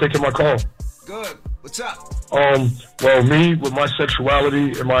 Thanks for taking my call. Good. What's up? Well, me, with my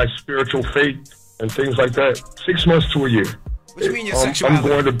sexuality and my spiritual faith and things like that, 6 months to a year. What do you mean your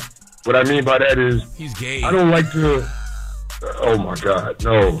sexuality? What I mean by that is... He's gay. I don't like to... Oh, my God.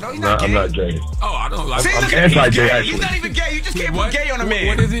 No, I'm not gay. Oh, I don't like... I'm anti-gay, actually. He's not even gay. You just can't put gay on a man.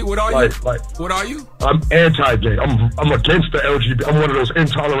 What is it? What are you? What are you? I'm anti-gay. I'm against the LGBT. I'm one of those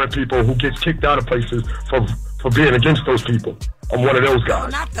intolerant people who gets kicked out of places for being against those people. I'm one of those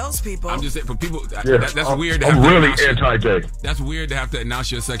guys. No, not those people. I'm just saying, for people, Yeah, that's weird. I'm really anti-gay. That's weird to have to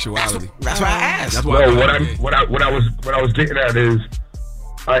announce your sexuality. That's why I asked. That's why. No, what I was getting at is,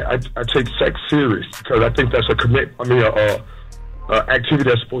 I take sex serious because I think that's a activity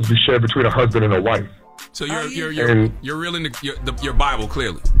that's supposed to be shared between a husband and a wife. So you're real into your Bible,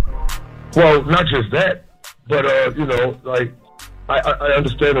 clearly. Well, not just that, but I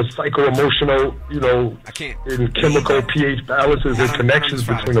understand the psycho-emotional, and chemical pH balances and connections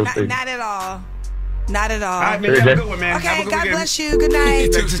between those things. Not at all. Not at all. All right, man, have a good one, man. Okay, God bless you. Good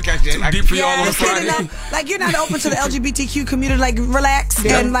night. Too deep for y'all on a Friday. Like, you're not open to the LGBTQ community. Like, relax.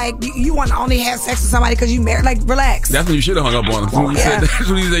 And, like, you want to only have sex with somebody because you married. Like, relax. That's when you should have hung up on him. When you said that's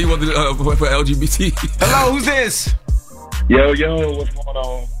what he said you wanted for LGBT. Hello, who's this? Yo, what's going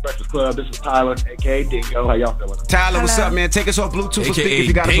on? Breakfast Club, this is Tyler, a.k.a. Dingo. How y'all feeling? Tyler, what's up, man? Take us off Bluetooth or speaker if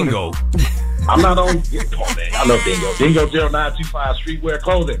you got us on Dingo. I'm not on... Come on, man. I love Dingo. Dingo 0925 Streetwear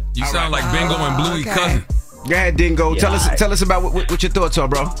Clothing. You sound like Bingo and Bluey's cousin. Go ahead, Dingo. Yeah, tell us about what your thoughts are,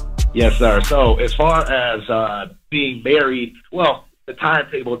 bro. Yes, sir. So, as far as being married, well, the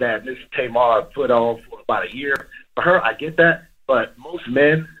timetable that Miss Tamar put on for about a year, for her, I get that. But most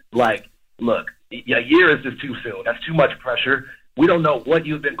men, like, look, a year is just too soon. That's too much pressure. We don't know what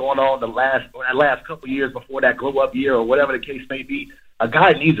you've been going on the last couple of years before that glow-up year or whatever the case may be. A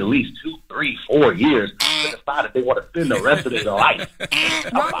guy needs at least 2, 3, 4 years to decide if they want to spend the rest of his life.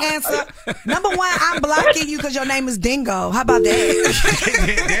 Wrong answer. Number 1, I'm blocking you because your name is Dingo. How about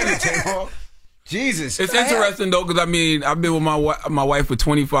that? Damn it, Tamar. Jesus. It's interesting, though, because, I mean, I've been with my wife for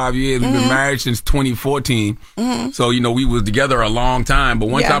 25 years. We've been married since 2014. So, we was together a long time. But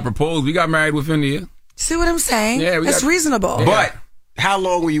once I proposed, we got married within the year. See what I'm saying? Yeah, that's reasonable. Yeah. But how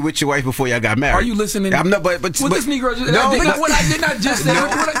long were you with your wife before y'all got married? Are you listening? I'm not, but this Negro just... No, what I did not just say.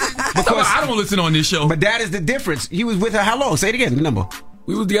 Because I don't listen on this show. But that is the difference. He was with her how long? Say it again, the number.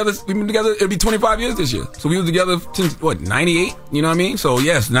 We've been together, it'll be 25 years this year. So we was together since, 98? You know what I mean? So,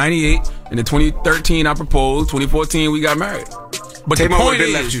 yes, 98. And in 2013, I proposed. 2014, we got married. But the point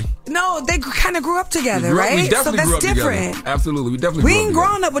is, left you. No, they kind of grew up together, right? We definitely so grew that's up different. Together. Absolutely, we definitely. We grew ain't up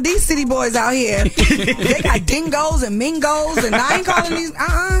grown up with these city boys out here. They got dingoes and mingos, and I ain't calling these.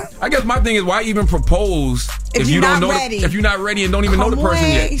 I guess my thing is, why even propose if you not don't know? ready. If you're not ready and don't even know the person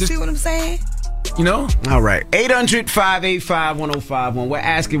yet, You see what I'm saying? You know? All right. 800-585-1051. We're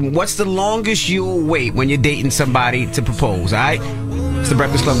asking, what's the longest you'll wait when you're dating somebody to propose, all right? It's the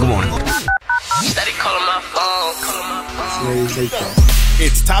Breakfast Club. Good morning. Steady calling my phone.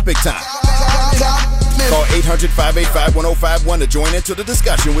 It's topic time. Call 800-585-1051 to join into the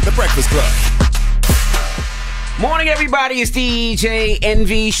discussion with the Breakfast Club. Morning, everybody. It's DJ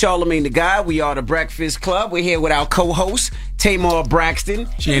Envy, Charlemagne the Guy. We are the Breakfast Club. We're here with our co-host, Tamar Braxton.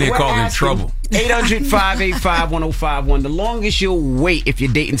 She ain't here causing trouble. 800-585-1051. The longest you'll wait if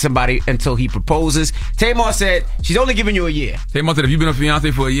you're dating somebody until he proposes. Tamar said she's only giving you a year. Tamar said if you've been a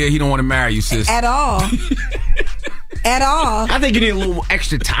fiance for a year, he don't want to marry you, sis. At all. At all. I think you need a little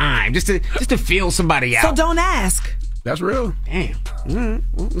extra time just to feel somebody out. So don't ask. That's real. Damn. All right.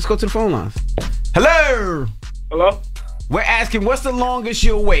 Well, let's go to the phone lines. Hello. Hello? We're asking, what's the longest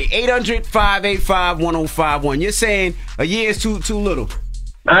you'll wait? 800-585-1051. You're saying a year is too little.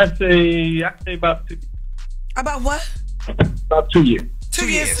 I say about 2. About what? About 2 years. 2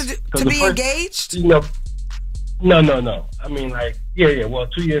 years to be engaged? No. I mean, like, yeah. Well,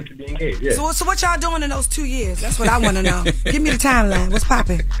 2 years to be engaged, yeah. So what y'all doing in those 2 years? That's what I want to know. Give me the timeline. What's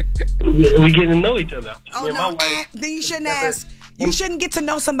popping? We getting to know each other. Oh, no. Then you shouldn't ask. You shouldn't get to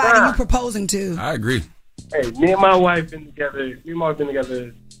know somebody you're proposing to. I agree. Hey, me and my wife been together. Me and my wife been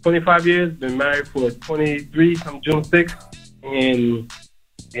together 25 years. Been married for 23. Come June 6th, and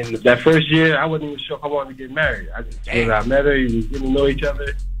in that first year, I wasn't even sure if I wanted to get married. I met her. We was getting to know each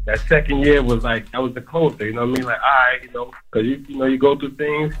other. That second year was like that was the closer. You know what I mean? Like, all right, because you go through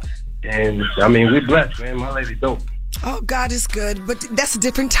things, and I mean, we blessed, man. My lady dope. Oh, God is good, but that's a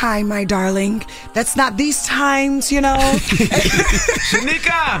different time, my darling. That's not these times, Shanika!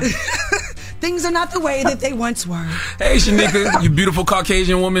 Things are not the way that they once were. Hey, Shanika, you beautiful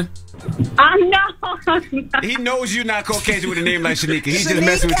Caucasian woman. I'm not. He knows you're not Caucasian with a name like Shanika. He's just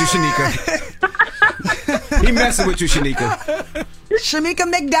messing with you, Shanika. He messing with you, Shanika. Shanika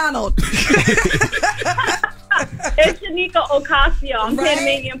McDonald. It's Shanika Ocasio. I'm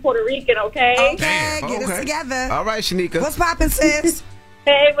Panamanian Puerto Rican, okay? Okay, get us together. All right, Shanika. What's poppin', sis?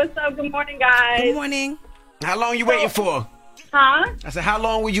 Hey, what's up? Good morning, guys. Good morning. How long you waiting for? Huh? I said, how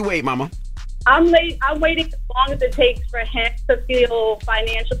long will you wait, Mama? I'm waiting as long as it takes for him to feel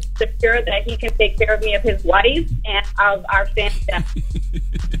financially secure that he can take care of me, of his wife, and of our family.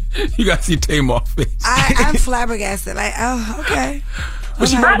 You got to see Tamar face. I'm flabbergasted. Like, oh, okay. But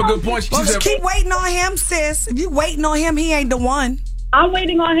she brought up a good point. Well, just keep waiting on him, sis. If you waiting on him, he ain't the one. I'm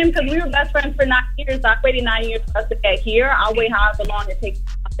waiting on him because we were best friends for 9 years. I waited 9 years for us to get here. I'll wait however long it takes to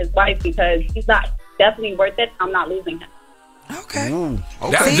his wife because he's not definitely worth it. I'm not losing him. Okay.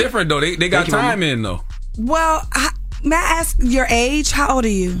 Okay. That's different, though. They got time in, though. Well, may I ask your age? How old are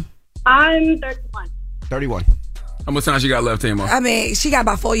you? I'm 31. 31. How much time she got left, Tamar? I mean, she got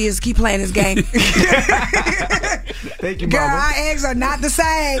about 4 years to keep playing this game. Thank you, Girl, Mama. our eggs are not the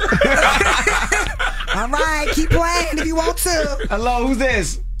same. All right, keep playing if you want to. Hello, who's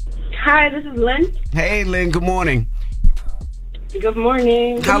this? Hi, this is Lynn. Hey, Lynn, good morning. Good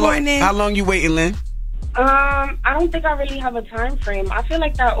morning. Good morning. How long you waiting, Lynn? I don't think I really have a time frame. I feel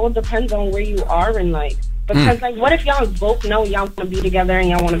like that all depends on where you are in life. Because, like, what if y'all both know y'all want to be together and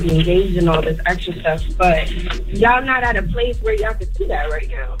y'all want to be engaged and all this extra stuff, but y'all not at a place where y'all can do that right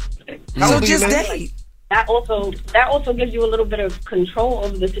now? So just date. That also gives you a little bit of control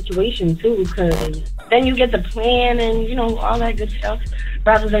over the situation, too, because then you get the plan and, all that good stuff,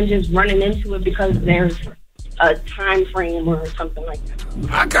 rather than just running into it because there's a time frame or something like that.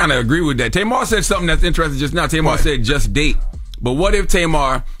 I kind of agree with that. Tamar said something that's interesting just now. Tamar said just date. But what if,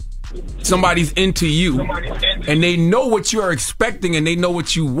 Tamar, somebody's into you and they know what you're expecting and they know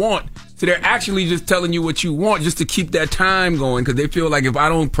what you want, so they're actually just telling you what you want just to keep that time going because they feel like if I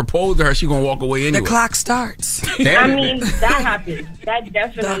don't propose to her, she's going to walk away anyway. The clock starts. I mean, that happens. That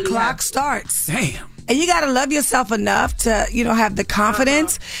definitely The clock starts. Damn. And you got to love yourself enough to, have the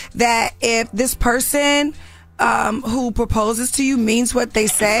confidence that if this person who proposes to you means what they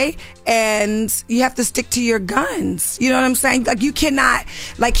say, and you have to stick to your guns. You know what I'm saying? Like, you cannot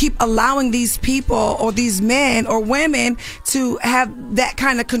keep allowing these people or these men or women to have that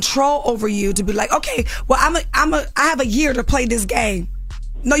kind of control over you, to be like, okay, well, I have a year to play this game.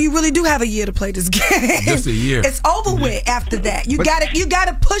 No, you really do have a year to play this game. Just a year. It's over with after that. You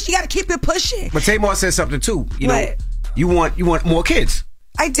gotta push. You gotta keep it pushing. But Tamar said something too. You want more kids.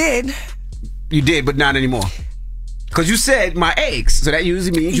 I did. You did, but not anymore. Because you said my eggs, so that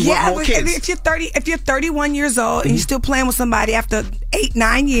usually means you want more kids. If you're 31 years old and you're still playing with somebody after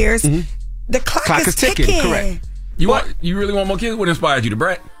 8-9 years, the clock is ticking. Correct. You really want more kids? What inspired you, the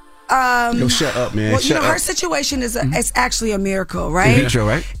brat? Yo, shut up, man. Well, her situation is it's actually a miracle, right? Yeah, sure,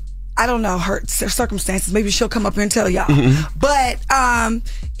 right? I don't know her circumstances. Maybe she'll come up here and tell y'all. But,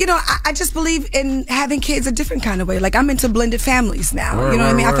 I just believe in having kids a different kind of way. Like, I'm into blended families now. You know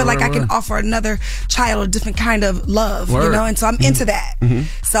what I mean? I feel like I can offer another child a different kind of love, and so I'm into that.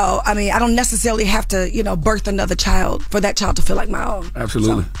 So, I mean, I don't necessarily have to, birth another child for that child to feel like my own.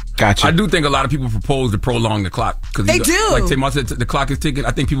 Absolutely. So. Gotcha. I do think a lot of people propose to prolong the clock. They do. Like Tamar said, the clock is ticking.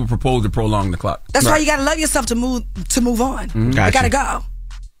 I think people propose to prolong the clock. That's why you got to love yourself to move on. You got to go.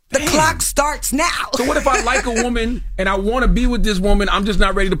 The clock starts now. So what if I like a woman and I want to be with this woman? I'm just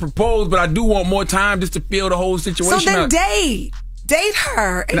not ready to propose, but I do want more time just to feel the whole situation. So then date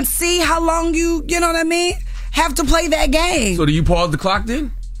her and see how long you know what I mean, have to play that game. So do you pause the clock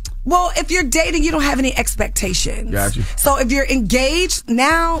then? Well, if you're dating, you don't have any expectations. Got you. So if you're engaged,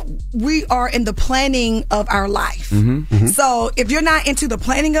 now we are in the planning of our life. So if you're not into the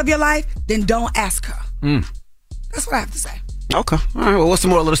planning of your life, then don't ask her. That's what I have to say. Okay. All right. Well, what's the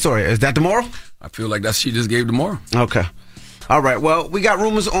moral of the story? Is that the moral? I feel like she just gave the moral. Okay. All right. Well, we got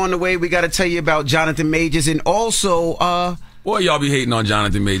rumors on the way. We got to tell you about Jonathan Majors and also, boy, y'all be hating on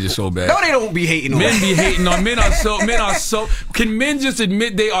Jonathan Majors so bad. No, they don't be hating on men. Be hating on men are so. Can men just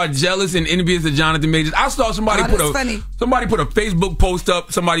admit they are jealous and envious of Jonathan Majors? I saw somebody put a Facebook post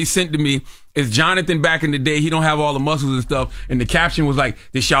up. Somebody sent to me. It's Jonathan back in the day. He don't have all the muscles and stuff. And the caption was like,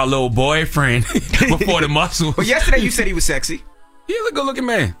 "This y'all little boyfriend before the muscles." Well, yesterday you said he was sexy. He's a good looking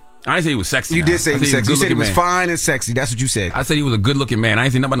man. I didn't say he was sexy. You did say he was sexy. You said he was fine and sexy. That's what you said. I said he was a good looking man. I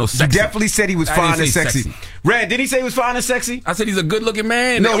ain't saying nothing about no sexy. You definitely said he was fine and sexy. Red, did he say he was fine and sexy? I said he's a good looking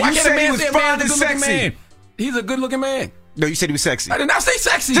man. No, you said he was fine and sexy. He's a good looking man. No, you said he was sexy. I did not say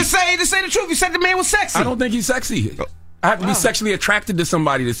sexy. Just say the truth. You said the man was sexy. I don't think he's sexy. I have to be sexually attracted to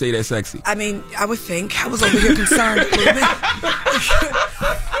somebody to say they're sexy. I mean, I would think. I was over here concerned a little bit.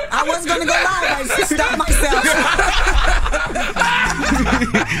 I wasn't going to go live. I stopped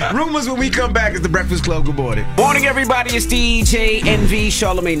myself. Rumors when we come back is the Breakfast Club. Good morning. Morning, everybody. It's DJ NV,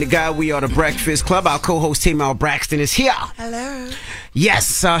 Charlamagne the Guy. We are the Breakfast Club. Our co-host, Tamar Braxton, is here. Hello.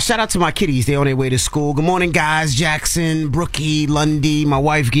 Yes, shout out to my kiddies. They're on their way to school. Good morning, guys. Jackson, Brookie, Lundy, my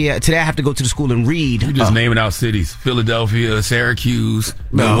wife, Gia. Today I have to go to the school and read. You just naming out cities. Philadelphia, Syracuse,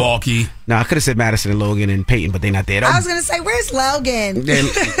 Milwaukee. No, I could have said Madison and Logan and Peyton, but they're not there. I was going to say, where's Logan?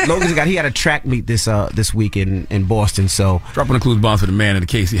 He had a track meet this week in Boston, so. Dropping the clues bombs for the man in the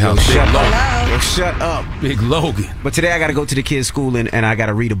Casey house. Shut up. Big Logan. But today I got to go to the kids' school and I got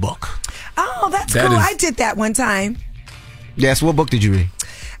to read a book. Oh, that's cool. I did that one time. Yes, what book did you read?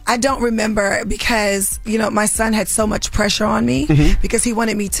 I don't remember because, my son had so much pressure on me because he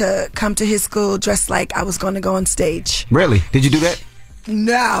wanted me to come to his school dressed like I was going to go on stage. Really? Did you do that?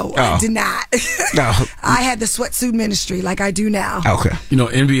 No, I did not. No. I had the sweatsuit ministry like I do now. Okay.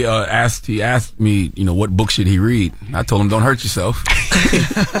 Envy asked me, what book should he read? I told him, don't hurt yourself.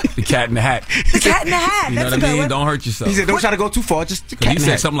 The Cat in the Hat. The Cat in the Hat. You know That's what I mean? one. Don't hurt yourself. He said, don't try to go too far. Just the Cat in the Hat. He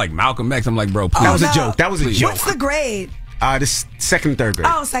said something like Malcolm X. I'm like, bro, please. That was a joke. That was a joke. What's the grade? This second and third grade.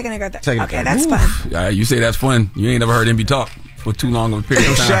 Oh, second and third. Okay, that's fun. You say that's fun. You ain't never heard Envy talk for too long of a period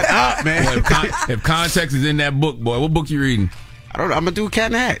of time. Shut up, man. Boy, if context is in that book, boy, what book you reading? I don't know. I'm going to do a Cat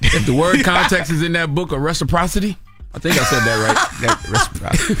in the Hat. If the word context is in that book of reciprocity, I think I said that right.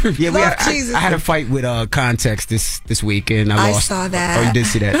 Reciprocity. Yeah, I had a fight with context this week, and I lost. I saw that. Oh, you did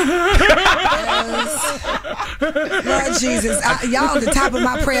see that? Lord Jesus, y'all the top of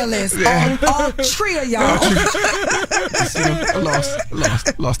my prayer list. All three of y'all.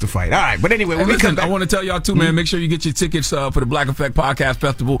 I lost the fight. All right, but anyway, when we come back, I want to tell y'all too, man. Make sure you get your tickets for the Black Effect Podcast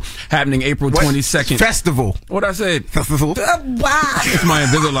Festival happening April 22nd. Festival. What I said? Festival. Wow. It's my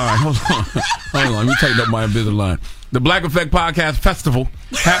Invisalign. Hold on. Let me tighten up my Invisalign. The Black Effect Podcast Festival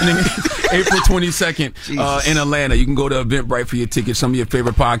happening April 22nd in Atlanta. You can go to Eventbrite for your tickets. Some of your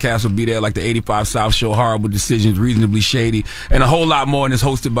favorite podcasts will be there, like the 85 South Show, Horrible Decisions, Reasonably Shady, and a whole lot more. And it's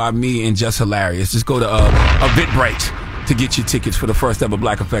hosted by me and Just Hilarious. Just go to Eventbrite to get your tickets for the first ever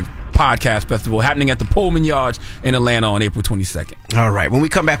Black Effect Podcast Festival happening at the Pullman Yards in Atlanta on April 22nd. All right. When we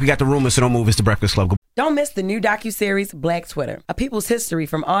come back, we got the rumors, so don't move. It's the Breakfast Club. Don't miss the new docuseries Black Twitter, A People's History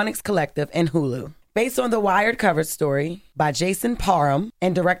from Onyx Collective and Hulu. Based on the Wired cover story by Jason Parham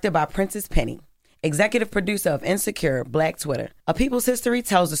and directed by Princess Penny. Executive producer of Insecure, Black Twitter. A People's History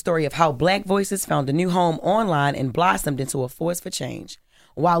tells the story of how Black voices found a new home online and blossomed into a force for change,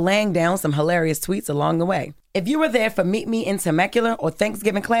 while laying down some hilarious tweets along the way. If you were there for Meet Me in Temecula or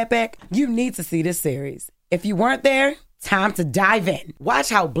Thanksgiving Clapback, you need to see this series. If you weren't there, time to dive in. Watch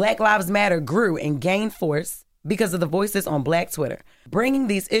how Black Lives Matter grew and gained force because of the voices on Black Twitter, bringing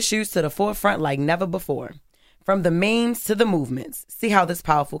these issues to the forefront like never before. From the memes to the movements, see how this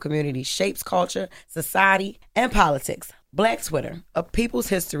powerful community shapes culture, society, and politics. Black Twitter, A People's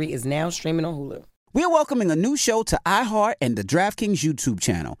History, is now streaming on Hulu. We're welcoming a new show to iHeart and the DraftKings YouTube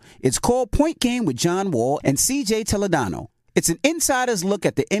channel. It's called Point Game with John Wall and CJ Toledano. It's an insider's look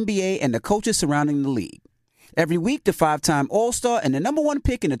at the NBA and the coaches surrounding the league. Every week, the 5-time All-Star and the number 1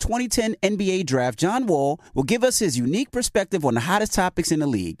 pick in the 2010 NBA Draft, John Wall, will give us his unique perspective on the hottest topics in the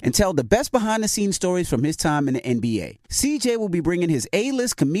league and tell the best behind-the-scenes stories from his time in the NBA. CJ will be bringing his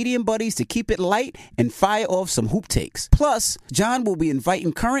A-list comedian buddies to keep it light and fire off some hoop takes. Plus, John will be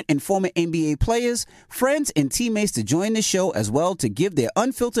inviting current and former NBA players, friends, and teammates to join the show as well to give their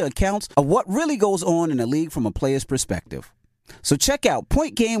unfiltered accounts of what really goes on in the league from a player's perspective. So check out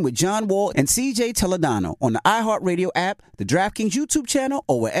Point Game with John Wall and CJ Toledano on the iHeartRadio app, the DraftKings YouTube channel,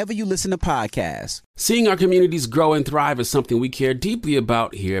 or wherever you listen to podcasts. Seeing our communities grow and thrive is something we care deeply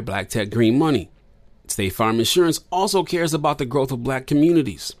about here at Black Tech Green Money. State Farm Insurance also cares about the growth of Black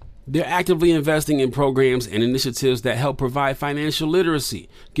communities. They're actively investing in programs and initiatives that help provide financial literacy,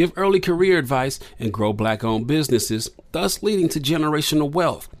 give early career advice, and grow Black-owned businesses, thus leading to generational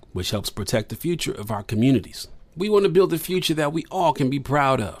wealth, which helps protect the future of our communities. We want to build a future that we all can be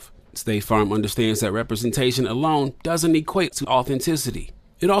proud of. State Farm understands that representation alone doesn't equate to authenticity.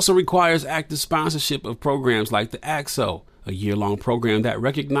 It also requires active sponsorship of programs like the AXO, a year-long program that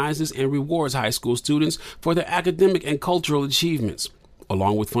recognizes and rewards high school students for their academic and cultural achievements,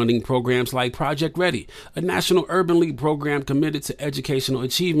 along with funding programs like Project Ready, a National Urban League program committed to educational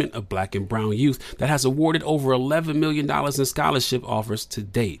achievement of Black and brown youth that has awarded over $11 million in scholarship offers to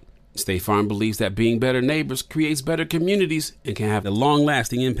date. State Farm believes that being better neighbors creates better communities and can have a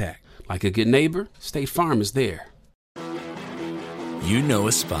long-lasting impact. Like a good neighbor, State Farm is there. You know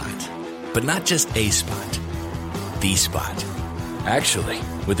a spot, but not just a spot, the spot. Actually,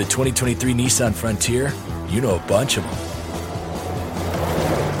 with the 2023 Nissan Frontier, you know a bunch of them.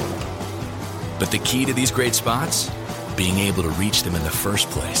 But the key to these great spots? Being able to reach them in the first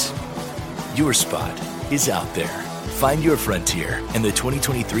place. Your spot is out there. Find your Frontier in the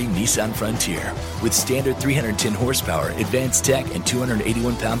 2023 Nissan Frontier with standard 310 horsepower, advanced tech, and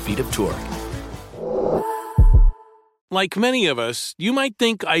 281 pound-feet of torque. Like many of us, you might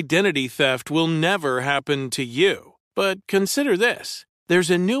think identity theft will never happen to you. But consider this.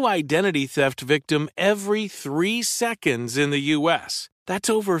 There's a new identity theft victim every 3 seconds in the U.S. That's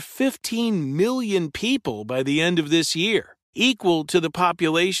over 15 million people by the end of this year, equal to the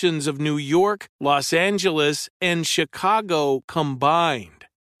populations of New York, Los Angeles, and Chicago combined.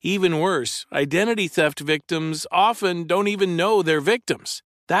 Even worse, identity theft victims often don't even know they're victims.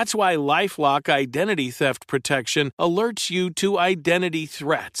 That's why LifeLock Identity Theft Protection alerts you to identity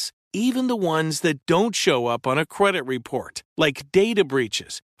threats, even the ones that don't show up on a credit report, like data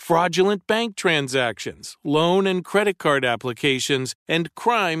breaches, fraudulent bank transactions, loan and credit card applications, and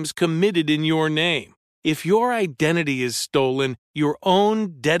crimes committed in your name. If your identity is stolen, your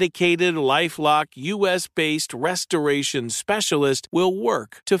own dedicated LifeLock U.S.-based restoration specialist will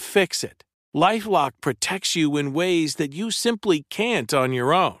work to fix it. LifeLock protects you in ways that you simply can't on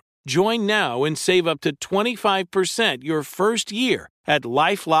your own. Join now and save up to 25% your first year at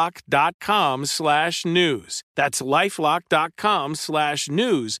LifeLock.com/news. That's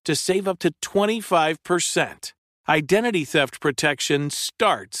LifeLock.com/news to save up to 25%. Identity theft protection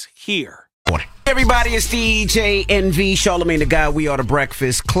starts here. Everybody, it's DJ NV, Charlamagne the Guy. We are the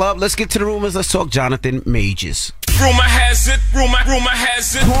Breakfast Club. Let's get to the rumors. Let's talk Jonathan Majors. Rumor has it, rumor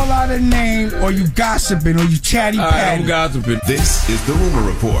has it. Call out a name, or you gossiping, or you chatty patty. I'm gossiping. This is the Rumor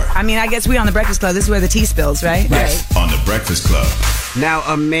Report. I mean, I guess we on the Breakfast Club. This is where the tea spills, right? Yes, on the Breakfast Club. Now,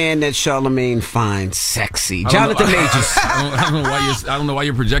 a man that Charlamagne finds sexy, Jonathan Majors. I don't know why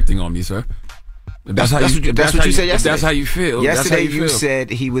you're projecting on me, sir. That's what you said yesterday. That's how you feel. Yesterday you said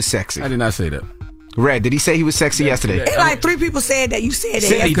he was sexy. I did not say that. Red, did he say he was sexy yesterday? It's like 3 people said that. You said that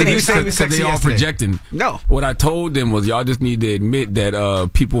yesterday. Did you say he was sexy they all yesterday? Projecting. No. What I told them was y'all just need to admit that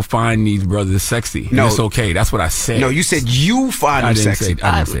people find these brothers sexy. No. It's okay. That's what I said. No, you said you find them sexy.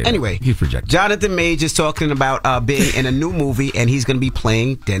 I didn't say that. Anyway, he's projecting. Jonathan Majors talking about being in a new movie, and he's going to be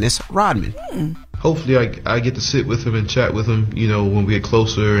playing Dennis Rodman. Hopefully I get to sit with him and chat with him, when we get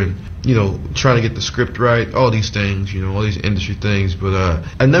closer, and, trying to get the script right, all these things, all these industry things. But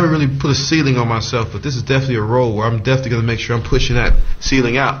I never really put a ceiling on myself, but this is definitely a role where I'm definitely going to make sure I'm pushing that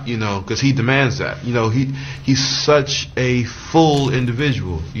ceiling out, because he demands that. He's such a full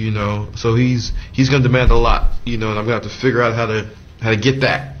individual, so he's going to demand a lot, and I'm going to have to figure out how to get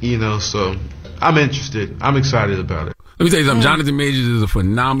that, so I'm interested. I'm excited about it. Let me tell you something. Jonathan Majors is a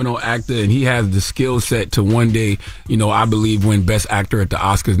phenomenal actor, and he has the skill set to one day, I believe, win Best Actor at the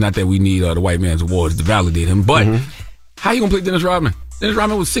Oscars. Not that we need the white man's awards to validate him, but how you gonna play Dennis Rodman? Dennis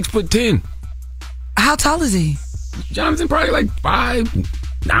Rodman was 6'10". How tall is he? Jonathan probably like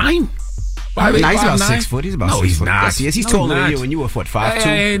 5'9". 5'8", he's about 5'9". 6 foot. He's about 6 he's foot. not. Yes, he is. He's taller than you, and you were, 5'2"?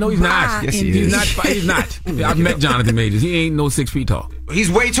 Hey, no, he's not. Yes, he is. He's not. I've met Jonathan Majors. He ain't no 6 feet tall.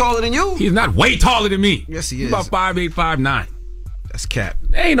 He's way taller than you? He's not way taller than me. Yes, he He's is. about 5'8", 5'9". That's cap.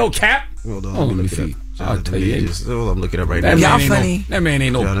 There ain't no cap. Hold on, let me see. I'll tell you. I'm looking up right now. Y'all funny. That man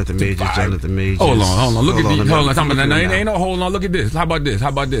ain't no. Jonathan Majors. Hold on. Look at these. Hold on. Ain't no. Hold on. Look at this. How about this?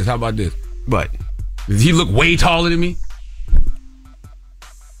 What? Does he look way taller than me?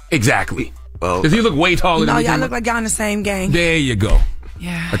 Exactly. Well, does he look way taller than me? No, y'all look like y'all in the same gang. There you go.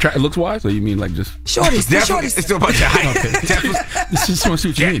 Yeah. Looks wise? Or you mean like just shorties? Shorties. It's still about your height. Just want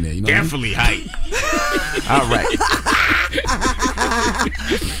to see what you mean there. Definitely height. All right.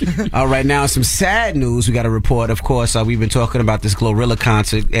 All right, now some sad news we got to report. Of course, we've been talking about this Glorilla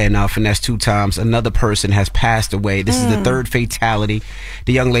concert and Finesse2Tymes. Another person has passed away. This is the third fatality.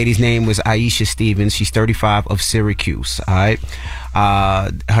 The young lady's name was Aisha Stevens. She's 35 of Syracuse. All right.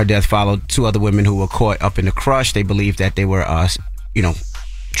 Her death followed 2 other women who were caught up in the crush. They believe that they were,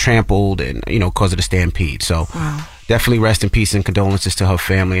 trampled and, because of the stampede. So definitely rest in peace and condolences to her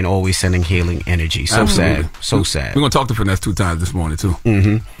family and always sending healing energy. So Absolutely. sad. So sad. We're going to talk to Finesse2Tymes this morning, too.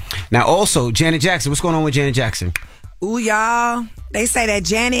 Now, also, Janet Jackson. What's going on with Janet Jackson? Ooh, y'all. They say that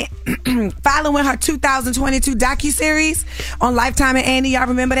Janet, following her 2022 docuseries on Lifetime and Andy, y'all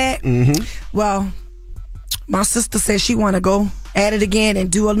remember that? Well, my sister said she want to go at it again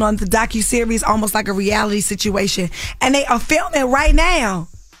and do another docuseries, almost like a reality situation. And they are filming right now.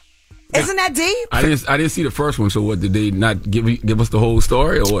 Isn't that deep? I didn't see the first one. So what, did they not give us the whole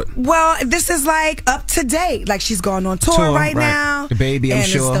story or what? Well, this is like up to date. Like she's going on tour right now. The baby, I'm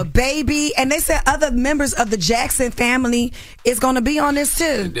sure. And it's the baby. And they said other members of the Jackson family is going to be on this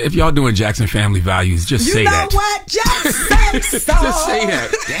too. If y'all doing Jackson family values, just say that. You know what? Jackson just say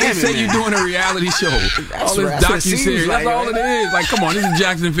that. Damn say you're doing a reality show. All this docuseries. That's all it is. Like, come on, this is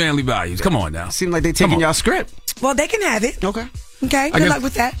Jackson family values. Come on now. Seems like they taking y'all script. Well, they can have it. Okay. Okay, good luck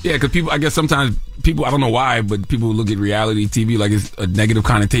with that. Yeah, because I guess sometimes people, I don't know why, but people look at reality TV like it's a negative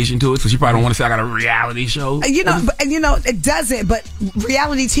connotation to it. So she probably don't want to say I got a reality show. It doesn't. But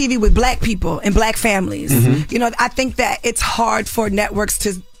reality TV with black people and black families. I think that it's hard for networks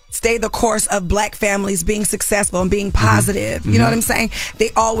to stay the course of black families being successful and being positive. You know what I'm saying?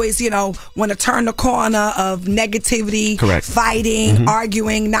 They always, want to turn the corner of negativity, correct, fighting,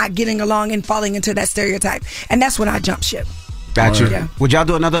 arguing, not getting along, and falling into that stereotype. And that's when I jump ship. Got you. Yeah. Would y'all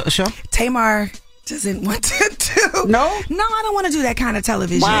do another show? Tamar doesn't want to do. No, I don't want to do that kind of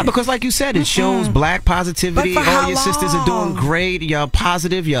television. Why? Because like you said, it shows black positivity. All your sisters are doing great. Y'all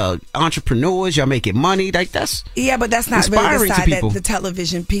positive. Y'all entrepreneurs. Y'all making money. Like that's but that's not inspiring really the to side people. that the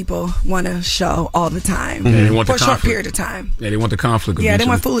television people want to show all the time Yeah, they want for the a short conflict. period of time. Yeah, they want the conflict. Yeah, they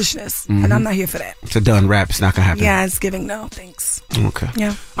want foolishness, and I'm not here for that. It's a done rap. It's not gonna happen. Yeah, it's giving no thanks. Okay.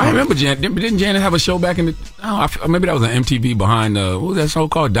 Yeah. I remember Janet. Didn't Janet have a show back in the? Maybe that was an MTV behind. What was that show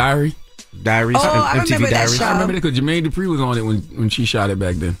called? Diaries. Oh, I remember that show. I remember that because Jermaine Dupri was on it when she shot it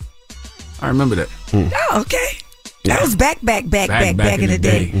back then. I remember that. Oh, okay. That was back in the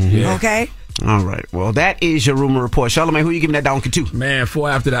day. Yeah. Okay. All right. Well, that is your rumor report. Charlamagne, who you giving that donkey to? Man, 4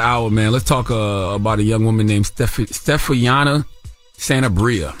 after the hour, man. Let's talk about a young woman named Stefaniana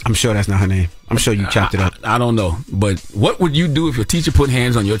Sanabria. I'm sure that's not her name. I'm sure you chopped it up. I don't know. But what would you do if your teacher put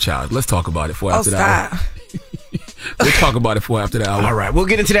hands on your child? Let's talk about it 4 after the hour. We'll talk about it 4 after the hour. All right. We'll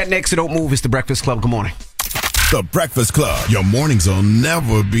get into that next. So don't move. It's The Breakfast Club. Good morning. The Breakfast Club. Your mornings will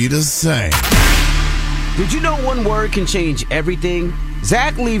never be the same. Did you know one word can change everything?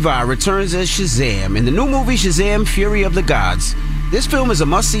 Zach Levi returns as Shazam in the new movie Shazam! Fury of the Gods. This film is a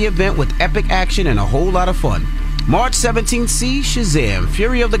must-see event with epic action and a whole lot of fun. March 17th, see Shazam!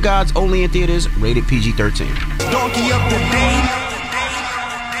 Fury of the Gods, only in theaters, rated PG-13. Donkey of the day.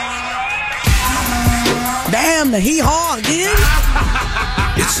 Damn, the hee-haw again.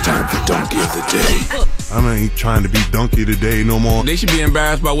 It's time for Donkey of the Day. I ain't trying to be Donkey of the Day no more. They should be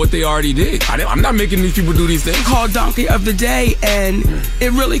embarrassed by what they already did. I'm not making these people do these things. Called Donkey of the Day, and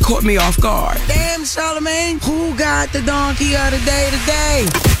it really caught me off guard. Damn, Charlamagne, who got the Donkey of the Day today?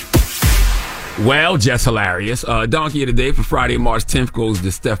 Well, just hilarious. Donkey of the Day for Friday, March 10th goes to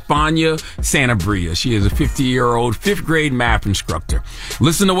Stefania Sanabria. She is a 50-year-old 5th grade math instructor.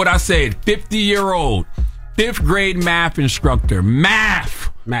 Listen to what I said. 50-year-old 5th grade math instructor. Math!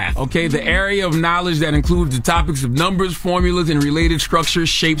 Math. Okay, the area of knowledge that includes the topics of numbers, formulas, and related structures,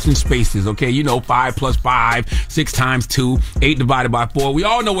 shapes, and spaces. Okay, you know, 5 plus 5, 6 times 2, 8 divided by 4. We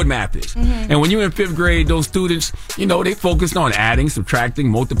all know what math is. Mm-hmm. And when you're in 5th grade, those students, you know, they focused on adding, subtracting,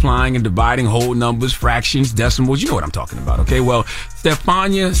 multiplying, and dividing whole numbers, fractions, decimals. You know what I'm talking about, okay? Well,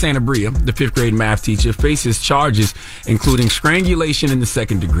 Stefania Sanabria, the 5th grade math teacher, faces charges including strangulation in the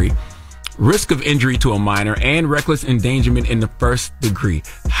 2nd degree, risk of injury to a minor, and reckless endangerment in the 1st degree.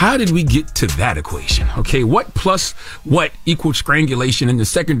 How did we get to that equation? Okay, what plus what equals strangulation in the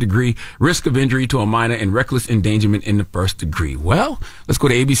 2nd degree, risk of injury to a minor, and reckless endangerment in the 1st degree? Well, let's go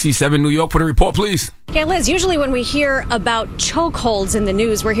to ABC 7 New York for the report, please. Okay, Liz, usually when we hear about chokeholds in the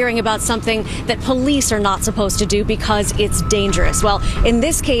news, we're hearing about something that police are not supposed to do because it's dangerous. Well, in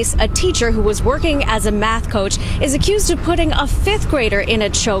this case, a teacher who was working as a math coach is accused of putting a 5th grader in a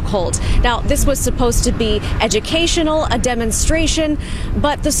chokehold. Now, this was supposed to be educational, a demonstration,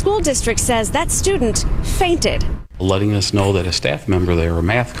 but the school district says that student fainted. Letting us know that a staff member there, a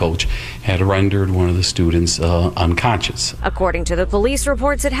math coach, had rendered one of the students unconscious. According to the police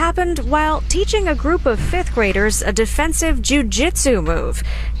reports, it happened while teaching a group of 5th graders a defensive jiu-jitsu move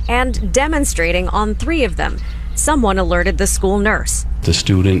and demonstrating on 3 of them. Someone alerted the school nurse. The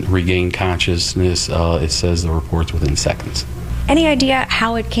student regained consciousness, it says the reports, within seconds. Any idea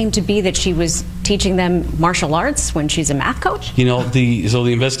how it came to be that she was teaching them martial arts when she's a math coach? You know,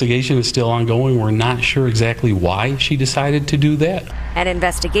 the investigation is still ongoing. We're not sure exactly why she decided to do that. An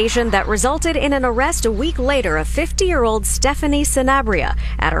investigation that resulted in an arrest a week later of 50-year-old Stephanie Sanabria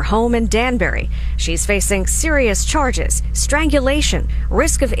at her home in Danbury. She's facing serious charges, strangulation,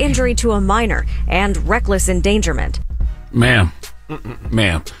 risk of injury to a minor, and reckless endangerment. Ma'am,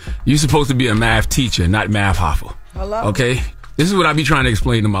 you're supposed to be a math teacher, not math hoffer. Hello? Okay? This is what I be trying to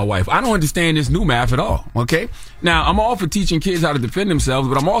explain to my wife. I don't understand this new math at all, okay? Now, I'm all for teaching kids how to defend themselves,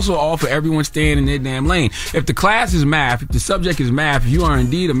 but I'm also all for everyone staying in their damn lane. If the class is math, if the subject is math, if you are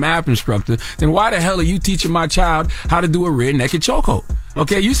indeed a math instructor, then why the hell are you teaching my child how to do a rear-naked chokehold?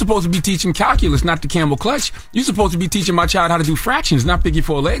 Okay, you're supposed to be teaching calculus, not the camel clutch. You're supposed to be teaching my child how to do fractions, not figure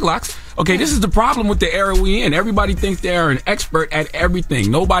 4 leg locks. Okay, this is the problem with the era we in. Everybody thinks they are an expert at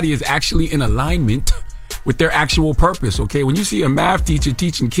everything. Nobody is actually in alignment with their actual purpose, okay? When you see a math teacher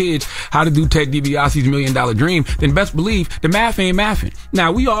teaching kids how to do Ted DiBiase's $1 Million Dream, then best believe the math ain't mathing.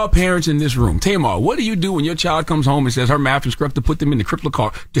 Now, we all parents in this room. Tamar, what do you do when your child comes home and says her math instructor put them in the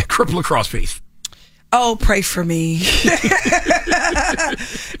cripple across face? Oh, pray for me.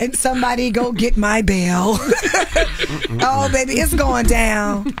 And somebody go get my bail. Oh, baby, it's going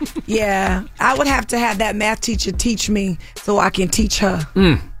down. Yeah, I would have to have that math teacher teach me so I can teach her.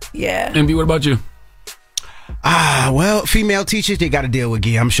 Yeah. MB, what about you? Well, female teachers, they got to deal with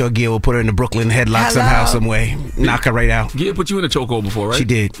Gia. I'm sure Gia will put her in the Brooklyn headlock somehow, some way. Knock her right out. Gia put you in a chokehold before, right? She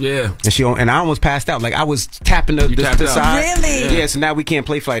did. Yeah. And I almost passed out. Like, I was tapping the side. Really? Yeah, so now we can't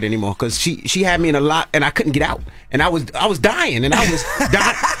play fight anymore because she had me in a lock and I couldn't get out. And I was dying and I was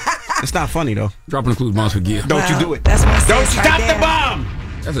dying. It's not funny, though. Dropping the clues bombs for Gia. Don't you do it. That's my Don't sis stop right there. the bomb.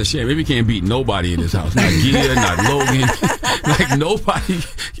 That's a shame. Maybe can't beat nobody in this house. Not Gia, not Logan. Like, nobody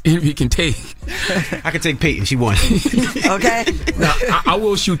Envy can take. I can take Peyton. She won. Okay. Now, I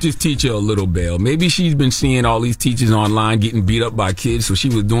will shoot this teacher a little bail. Maybe she's been seeing all these teachers online getting beat up by kids, so she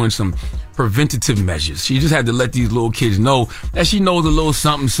was doing some preventative measures. She just had to let these little kids know that she knows a little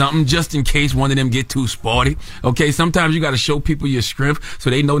something just in case one of them get too sporty. Okay, sometimes you got to show people your strength so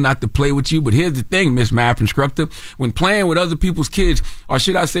they know not to play with you. But here's the thing, Miss Math Instructor. When playing with other people's kids, or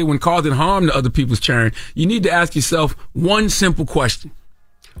should I say when causing harm to other people's children, you need to ask yourself one simple question.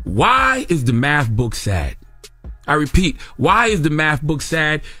 Why is the math book sad? I repeat, why is the math book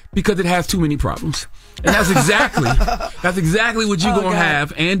sad? Because it has too many problems. And that's exactly what you're going to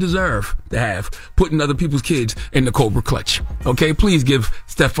have and deserve to have, putting other people's kids in the Cobra clutch. Okay, please give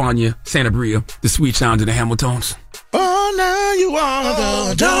Stefania Sanabria the sweet sounds of the Hamiltons. Oh, now you are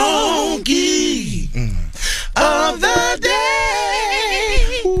the donkey of the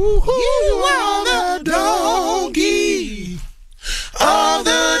day. Ooh, you are the donkey of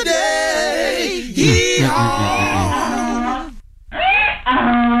the day.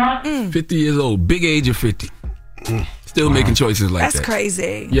 50 years old, big age of 50. Still making choices like that. That's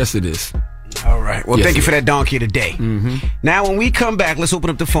crazy. Yes, it is. All right. Well, Yes, thank you it for that donkey of the day. Now, when we come back, let's open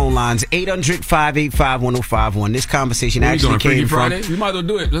up the phone lines. 800-585-1051. This conversation actually came from... Friday? We might as well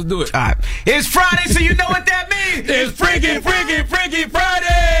do it. Let's do it. All right. It's Friday, so you know what that means. It's Freaky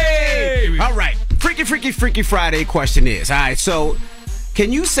Friday! All right. Freaky Friday question is, all right, so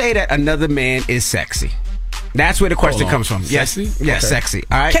can you say that another man is sexy? That's where the question comes from. Sexy? Yes, Okay. sexy.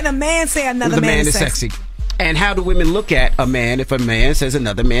 All right. Can a man say another man is sexy? And how do women look at a man if a man says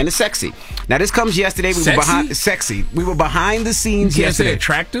another man is sexy? Now, this comes yesterday. We were behind the scenes you yesterday. Say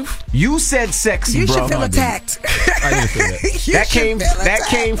attractive? You said sexy, you bro. You should feel attacked. I didn't feel that. That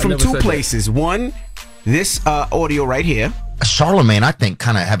came from two places. One, this audio right here. Charlemagne, I think,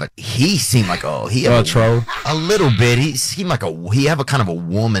 kind of he seemed like he have a little bit. He seemed like he have a kind of a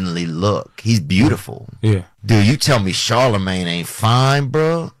womanly look. He's beautiful. Yeah. Dude, you tell me Charlemagne ain't fine,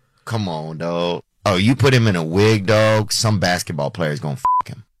 bro? Come on, dog. Oh, you put him in a wig, dog. Some basketball player's gonna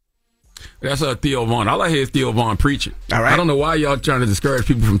him. That's Theo Vaughn. All I hear is Theo Vaughn preaching. All right. I don't know why y'all trying to discourage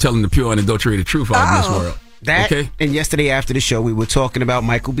people from telling the pure and adulterated truth out in this world. And yesterday after the show, we were talking about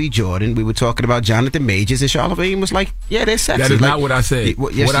Michael B. Jordan. We were talking about Jonathan Majors, and Charlemagne was like, "Yeah, they're sexy." That is not what I said.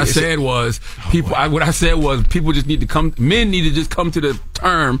 What I said was people just need to come. Men need to just come to the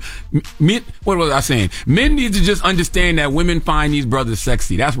term. What was I saying? Men need to just understand that women find these brothers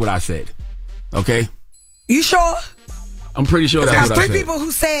sexy. That's what I said. Okay. You sure? I'm pretty sure that's what I said. Three people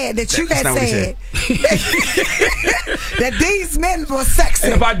who said that you had said that these men were sexy.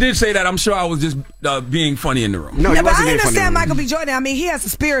 And if I did say that, I'm sure I was just being funny in the room. No, but I understand Michael B. Jordan. I mean, he has a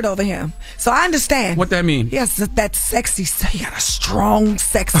spirit over him, so I understand. What that mean? He has that sexy. He got a strong,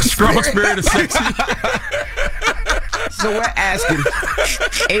 sexy, spirit of sexy. So we're asking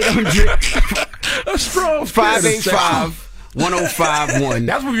 800 a strong 585. 1051.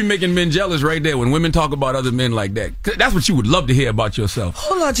 That's what be making men jealous right there when women talk about other men like that. That's what you would love to hear about yourself.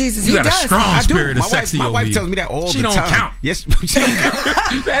 Oh, Lord Jesus. You got a strong spirit of sexy my over wife you. tells me that all the time. She don't count. Yes. You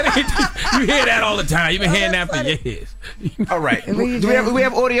hear that all the time. You've been hearing that for years. All right. Do we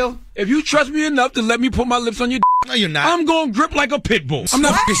have audio? If you trust me enough to let me put my lips on your no, you're not. I'm going to grip like a pit bull. I'm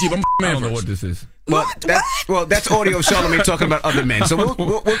not sheep. I don't know what this is. That's audio of Charlemagne talking about other men. So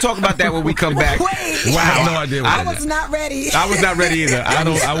we'll talk about that when we come back. Wait. Wow. I have no idea what I was not ready. I was not ready either.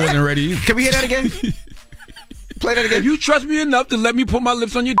 I wasn't ready either. Can we hear that again? Play that again. If you trust me enough to let me put my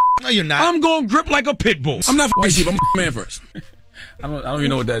lips on your no, you're not. I'm going to grip like a pit bull. I'm not sheep. I'm man first. I don't even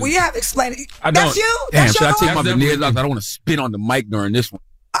know what that is. Well, you have to explain it. I don't. That's you? Damn, That's should I take voice? my veneers off? I don't want to spit on the mic during this one.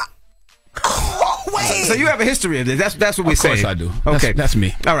 Wait. So you have a history of this. That's what we're saying. Of course I do. Okay. That's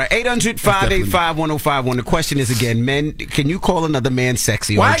me. All right. 800-585-1051. The question is again, men, can you call another man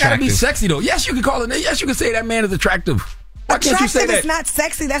sexy or attractive? Why gotta be sexy though? Yes, you can call it. Yes, you can say that man is attractive. Why can't you say that? Attractive is not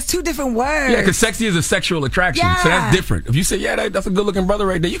sexy. That's two different words. Yeah, because sexy is a sexual attraction. Yeah. So that's different. If you say, that's a good looking brother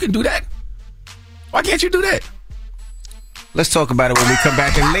right there, you can do that. Why can't you do that? Let's talk about it when we come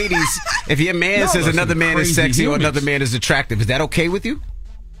back. And ladies, if your man says another man is sexy or another man is attractive, is that okay with you?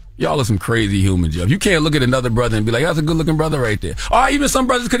 Y'all are some crazy humans, yo. You can't look at another brother and be like, that's a good looking brother right there. Or even some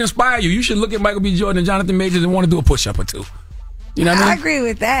brothers could inspire you. You should look at Michael B. Jordan and Jonathan Majors and want to do a push up or two. You know what I mean? I agree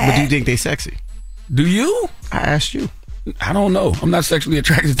with that. But do you think they sexy? Do you? I asked you. I don't know. I'm not sexually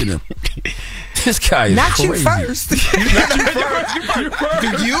attracted to them. This guy is not crazy. You first. Not you first. Do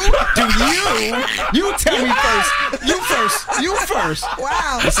you? You tell me first. You first.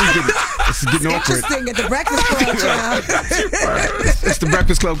 Wow. This is getting awkward. Interesting at the Breakfast Club, child. It's the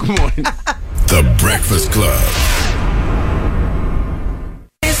Breakfast Club. Good morning. The Breakfast Club.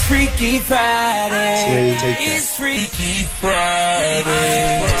 It's Freaky Friday. It's Freaky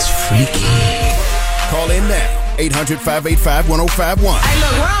Friday. It's freaky. Call in now. 800-585-1051. Hey,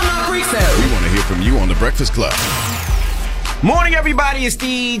 look, we're on the pre-sale. We want to hear from you on The Breakfast Club. Morning, everybody. It's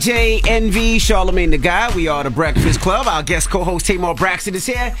DJ NV, Charlemagne the Guy. We are The Breakfast Club. Our guest co-host, Tamar Braxton, is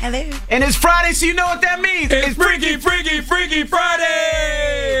here. Hello. And it's Friday, so you know what that means. It's Freaky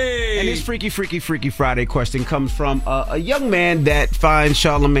Friday. And this Freaky Friday question comes from a young man that finds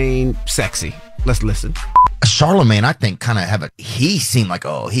Charlemagne sexy. Let's listen. Charlemagne, I think, kind of he seemed like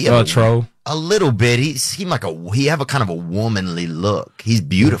he have a little bit. He seemed like he have a kind of a womanly look. He's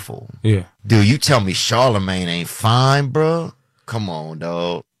beautiful. Yeah. Dude, you tell me Charlemagne ain't fine, bro? Come on,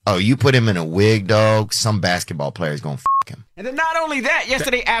 dog. Oh, you put him in a wig, dog. Some basketball player's gonna him. And then not only that,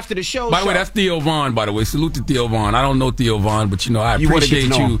 yesterday after the show. By the way, that's Theo Vaughn, by the way. Salute to Theo Vaughn. I don't know Theo Vaughn, but I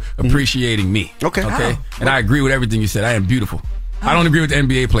appreciate you appreciating me. Okay. Okay. And I agree with everything you said. I am beautiful. I don't agree with the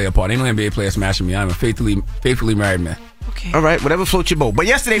NBA player part. Ain't no NBA player smashing me. I'm a faithfully married man. Okay. All right, whatever floats your boat. But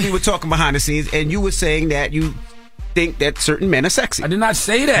yesterday we were talking behind the scenes, and you were saying that you think that certain men are sexy. I did not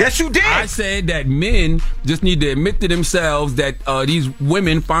say that. Yes, you did. I said that men just need to admit to themselves that these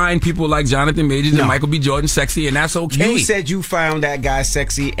women find people like Jonathan Majors and Michael B. Jordan sexy, and that's okay. You said you found that guy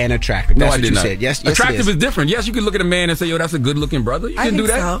sexy and attractive. That's what you said. Yes, attractive is different. Yes, you can look at a man and say, yo, that's a good-looking brother. You can do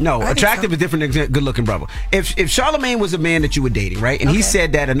that. So. No, attractive is different than good-looking brother. If Charlemagne was a man that you were dating, right, and he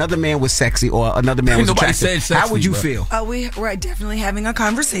said that another man was sexy or another man was attractive, said sexy, how would you feel? We're definitely having a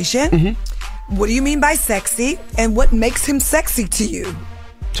conversation. What do you mean by sexy, and what makes him sexy to you?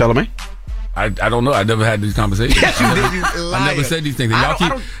 Charlemagne? I don't know. I never had these conversations. I never said these things.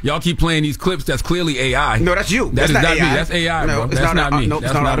 Y'all keep playing these clips. That's clearly AI. No, that's you. That's not not AI. me. That's AI, no, bro. That's not me. No,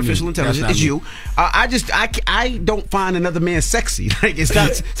 it's not artificial intelligence. It's you. I don't find another man sexy. Like it's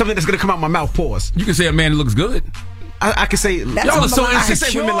not something that's gonna come out my mouth. Pause. You can say a man looks good. I can say y'all are so insecure. I can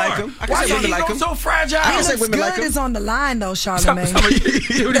say women like him. Why is he so fragile? I can say looks women good like him. is on the line though,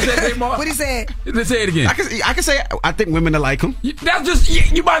 Charlamagne. What he said? Let's say it again. I can say I think women are like him. That's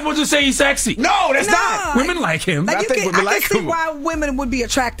just you might as well just say he's sexy. No, that's not. Women like him. Like I think women like can see him. why women would be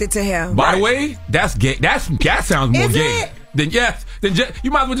attracted to him. By the way, that's gay. That sounds more Is gay. it? Then yes. Then you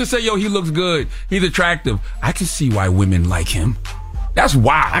might as well just say, yo, he looks good. He's attractive. I can see why women like him. That's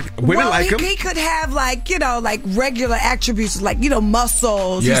why women like him. He could have like regular attributes like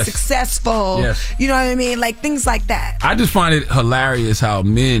muscles. Yes. He's successful. Yes. You know what I mean? Like things like that. I just find it hilarious how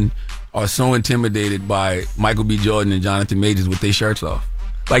men are so intimidated by Michael B. Jordan and Jonathan Majors with their shirts off.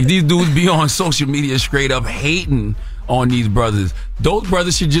 Like these dudes be on social media straight up hating on these brothers. Those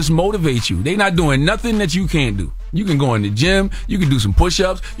brothers should just motivate you. They not doing nothing that you can't do. You can go in the gym. You can do some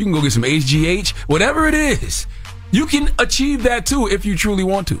push-ups. You can go get some HGH. Whatever it is. You can achieve that too if you truly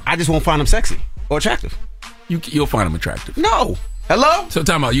want to. I just won't find him sexy or attractive. You'll find him attractive. No. Hello? So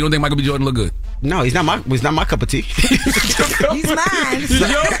time out. You don't think Michael B. Jordan look good? No, he's not my cup of tea. He's mine.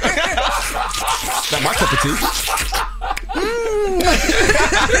 Not my cup of tea.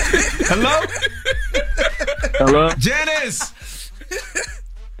 Hello? Hello? Janice!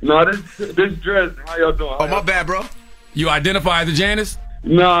 No, this dress. How y'all doing? Oh, my bad, bro. You identify as a Janice?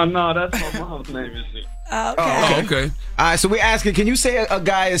 No, that's my mom's name. Is Okay. All right, so we're asking, can you say a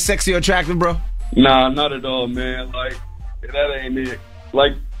guy is sexy or attractive, bro? Nah, not at all, man. Like, that ain't it.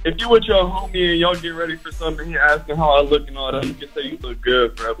 Like, if you with your homie and y'all get ready for something, he asking how I look and all that, you can say you look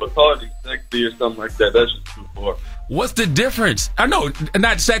good, bro. But calling you sexy or something like that, that's just too far. What's the difference? I know,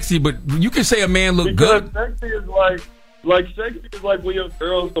 not sexy, but you can say a man look good. Sexy is sexy is like when your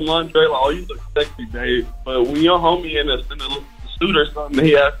girl's some lingerie, like, oh, you look sexy, babe. But when your homie in a suit or something,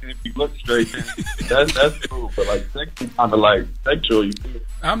 he asking if you look straight, that's cool. But like sexy, kind of like sexual. You feel?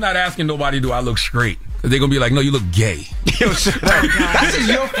 I'm not asking nobody, do I look straight? Because they're going to be like, no, you look gay. That's just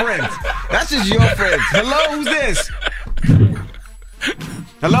your friends. That's just your friends. Hello, who's this?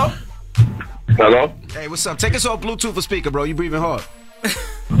 Hello? Hello? Hey, what's up? Take us off Bluetooth or speaker, bro. You breathing hard.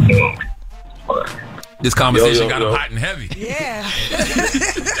 This conversation got hot and heavy. Yeah.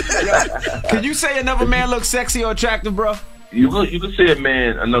 Can you say another man looks sexy or attractive, bro? You can say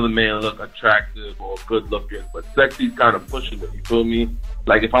another man look attractive or good looking, but sexy's kind of pushing it. You feel me?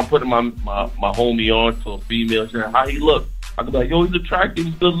 Like if I'm putting my homie on to a female, saying how he look, I can be like, yo, he's attractive,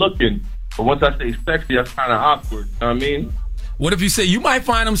 he's good looking. But once I say sexy, that's kind of awkward. You know what I mean? What if you say you might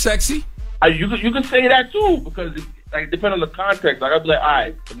find him sexy? You can say that too, because depending on the context. Like I'd be like, all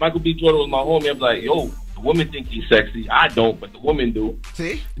right, if Michael B. Jordan was my homie, I'd be like, yo, the women think he's sexy. I don't, but the women do.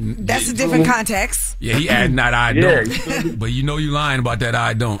 See? That's a different context. Yeah, he adding that I don't. But you know you lying about that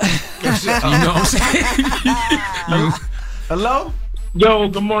I don't. You know what I'm saying? Hello? Yo,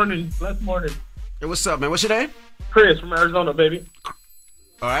 good morning. Blessed morning. Hey, what's up, man? What's your name? Chris from Arizona, baby.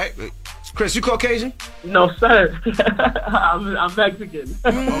 All right. Chris, you Caucasian? No, sir. I'm Mexican.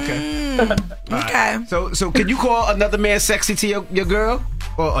 Okay. Okay. Right. So can you call another man sexy to your girl?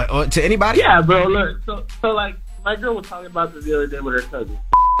 Or to anybody? Yeah, bro. Look, so like my girl was talking about this the other day with her cousin.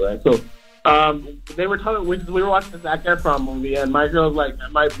 Right? So they were talking. We were watching the Zac Efron movie, and my girl's like,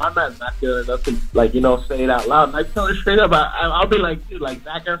 my man's not good enough to say it out loud. And I tell her straight up, I'll be like, dude, like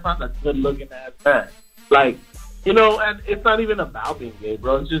Zac Efron's a good looking ass man. Like, and it's not even about being gay,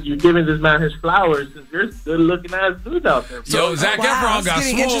 bro. It's just you're giving this man his flowers because there's good looking ass dudes out there, bro. Yo, Zac Efron got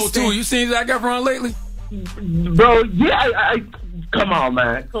swole too. You seen Zac Efron lately? Bro, yeah, I come on,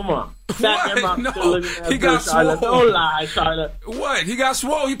 man. Come on. No, he got swole. Don't lie, Charlotte. What? He got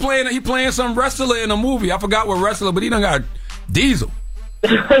swole. He playing some wrestler in a movie. I forgot what wrestler, but he done got Diesel.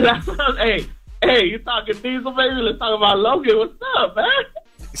 Hey, you talking Diesel, baby? Let's talk about Logan. What's up, man?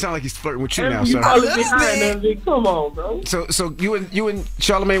 It sounds like he's flirting with you now, sir. Come on, bro. So you and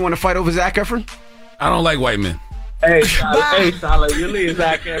Charlamagne want to fight over Zac Efron? I don't like white men. Hey, Charlotte, you leave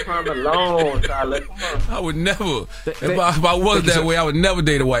Zac Efron alone, Charlotte. Come on. I would never. If I was that way, I would never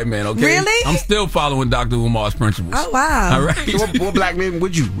date a white man, okay? Really? I'm still following Dr. Umar's principles. Oh, wow. All right. So what black man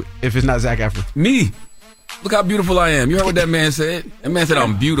would you if it's not Zac Efron? Me. Look how beautiful I am. You heard what that man said? That man said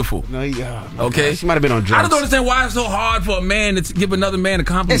I'm beautiful. No, okay? He might have been on drugs. I don't understand why it's so hard for a man to give another man a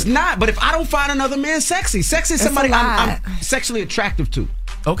compliment. It's not, but if I don't find another man sexy is somebody I'm sexually attractive to.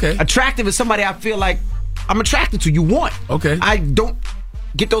 Okay. Attractive is somebody I feel like I'm attracted to. You want. Okay. I don't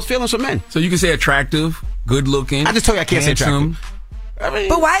get those feelings from men. So you can say attractive, good looking. I just told you I can't say attractive.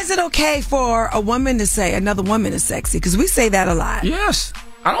 But why is it okay for a woman to say another woman is sexy? Because we say that a lot. Yes.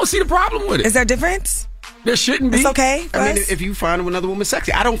 I don't see the problem with it. Is there a difference? There shouldn't be. It's okay. I mean, if you find another woman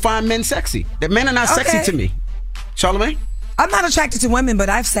sexy, I don't find men sexy. That men are not sexy to me. Charlamagne? I'm not attracted to women, but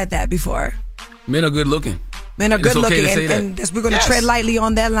I've said that before. Men are good looking. Men are good looking, okay and we're going to tread lightly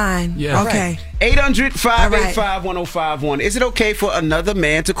on that line. Yeah. Okay. 800-585-1051. Is it okay for another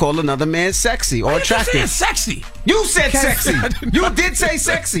man to call another man sexy or attractive? Sexy. You said sexy. You did say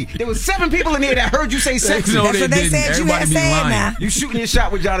sexy. There was 7 people in here that heard you say sexy. No, That's what they said. You had to say it now. You shooting your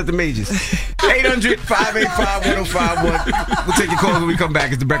shot with Jonathan Majors. 800-585-1051. We'll take your calls when we come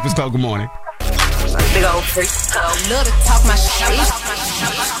back. It's the Breakfast Club. Good morning. Big old freak. Love to talk my shit.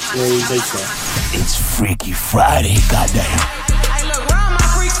 It's Freaky Friday, goddamn. Hey, look, where are my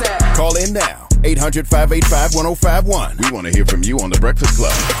freaks at? Call in now. 800-585-1051. We want to hear from you on The Breakfast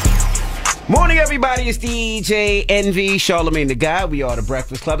Club. Morning, everybody. It's DJ Envy, Charlamagne the Guy. We are The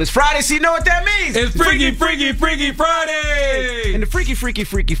Breakfast Club. It's Friday, so you know what that means. It's Freaky Friday. And the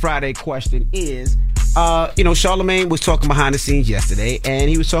Freaky Friday question is, Charlamagne was talking behind the scenes yesterday, and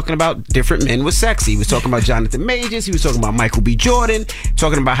he was talking about different men was sexy. He was talking about Jonathan Majors. He was talking about Michael B. Jordan,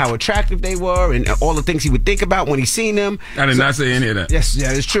 talking about how attractive they were and all the things he would think about when he seen them. I did not say any of that. Yes,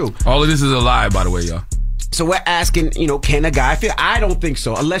 that is true. All of this is a lie, by the way, y'all. So we're asking, can a guy feel? I don't think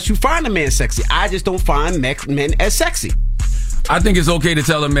so, unless you find a man sexy. I just don't find men as sexy. I think it's okay to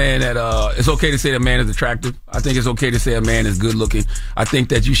tell a man that it's okay to say that a man is attractive. I think it's okay to say a man is good looking. I think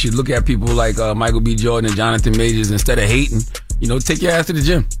that you should look at people like Michael B. Jordan and Jonathan Majors instead of hating. Take your ass to the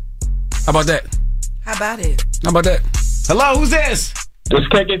gym. How about that? How about it? How about that? Hello, who's this? It's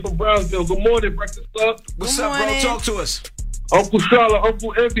KK from Brownsville. Good morning, Breakfast Club. What's up, bro? Talk to us. Uncle Charlotte,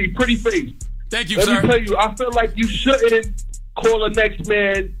 Uncle Envy, pretty face. Thank you, Let sir. me tell you, I feel like you shouldn't call the next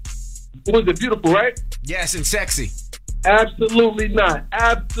man, was it beautiful, right? Yes, and sexy. Absolutely not.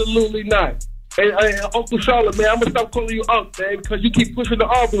 Absolutely not. And Uncle Charlotte, man, I'm going to stop calling you Unc, man, because you keep pushing the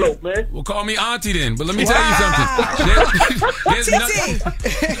envelope, man. Well, call me Auntie then. But let me tell you something.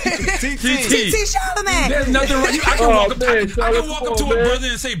 TT Charlamagne. There's nothing wrong. I can walk up to a brother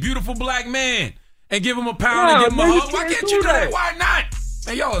and say, beautiful black man, and give him a pound and give him a hug. Why can't you do that? Why not?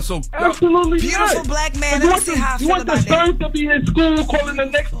 Man, y'all are so absolutely beautiful right. Black man. Let me see how I feel about that. You want the sons to be in school calling the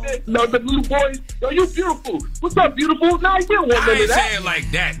next man, the little boys, yo, you beautiful. What's up, beautiful? Nah, you don't want none of that. I ain't saying like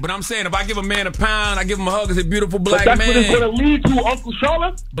that, but I'm saying if I give a man a pound, I give him a hug and say beautiful black man. That's what it's going to lead to, Uncle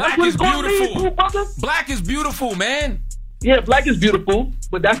Charlotte. Black is beautiful. Black is beautiful, man. Yeah, black is beautiful,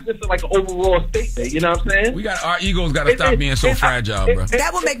 but that's just like an overall statement. You know what I'm saying? Our egos got to stop being so fragile, bro.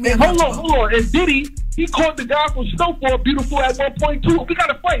 That will make me hold on. And Diddy, he called the guy from Snowfall beautiful at 1.2. We got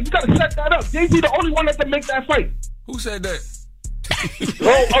to fight. We got to set that up. Jay-Z the only one that can make that fight. Who said that?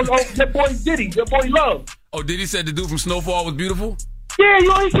 Your boy Diddy, your boy Love. Oh, Diddy said the dude from Snowfall was beautiful? Yeah,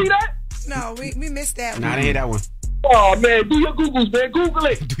 you ain't see that? No, we missed that one. Nah, I didn't hear that one. Oh, man, do your Googles, man. Google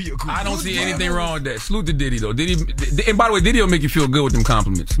it. I don't see anything wrong with that. Salute to Diddy, though. Diddy, and by the way, Diddy will make you feel good with them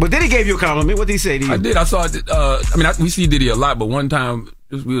compliments. But Diddy gave you a compliment. What did he say to you? I did. I saw it. We see Diddy a lot, but one time,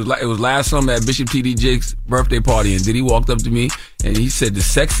 it was last summer at Bishop T.D. Jake's birthday party, and Diddy walked up to me, and he said, the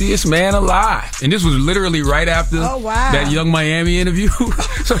sexiest man alive. And this was literally right after that Young Miami interview.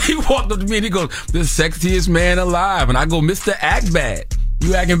 So he walked up to me, and he goes, the sexiest man alive. And I go, Mr. Act Bad.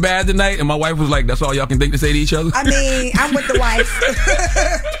 You acting bad tonight? And my wife was like, that's all y'all can think to say to each other? I mean, I'm with the wife.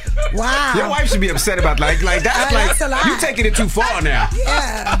 Wow. Your wife should be upset about like that's a lot. You taking it too far now.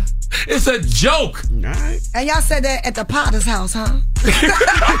 Yeah. It's a joke. All right. And y'all said that at the Potter's house, huh? In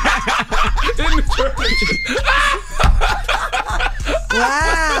the church.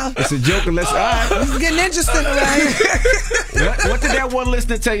 Wow. It's a joke unless this is getting interesting around here. What did that one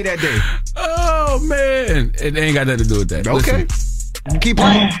listener tell you that day? Oh, man. It ain't got nothing to do with that. Okay. Keep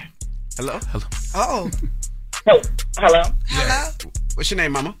playing. Hello? Oh. Hello? What's your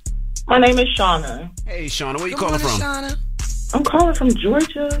name, mama? My name is Shauna. Hey, Shauna. Where you calling from? Shauna. I'm calling from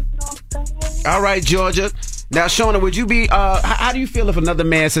Georgia. All right, Georgia. Now, Shauna, would you be, how do you feel if another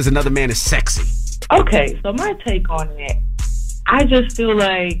man says another man is sexy? Okay, so my take on it, I just feel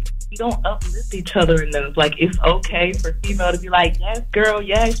like we don't uplift each other enough. Like, it's okay for female to be like, yes, girl,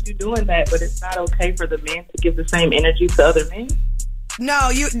 yes, you're doing that, but it's not okay for the man to give the same energy to other men.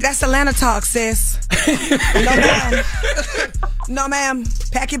 No, that's Atlanta talk, sis. No, ma'am. No, ma'am.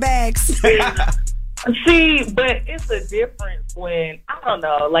 Pack your bags. See, but it's a difference when, I don't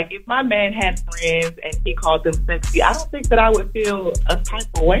know, like if my man had friends and he called them sexy, I don't think that I would feel a type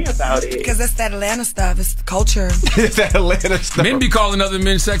of way about it. Because that's that Atlanta stuff. It's the culture. It's that Atlanta stuff. Men be calling other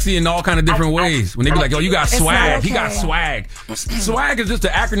men sexy in all kind of different ways. When they be like, yo, you got swag. He got swag. Swag is just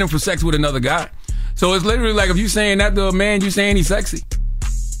an acronym for sex with another guy. So it's literally like if you saying that to a man, you saying he's sexy.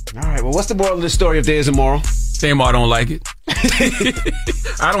 All right, well, what's the moral of the story if there is a moral? Tamar don't like it.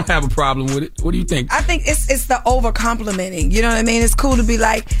 I don't have a problem with it. What do you think? I think it's the over complimenting. You know what I mean? It's cool to be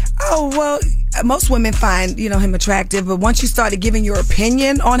like, oh, well, most women find, him attractive, but once you started giving your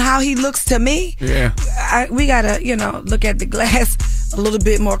opinion on how he looks to me, we gotta, look at the glass a little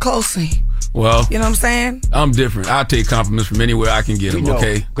bit more closely. Well, you know what I'm saying? I'm different. I'll take compliments from anywhere I can get them,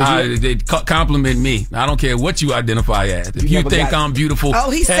 okay? They compliment me. I don't care what you identify as. If you think I'm beautiful, oh,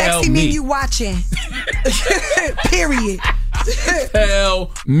 he's tell sexy, me. mean you watching. Period.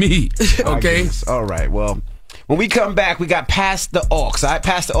 Tell me, okay? All right, well, when we come back, we got Past the Aux. All right?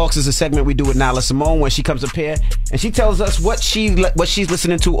 Past the Aux is a segment we do with Nyla Simone when she comes up here, and she tells us what she's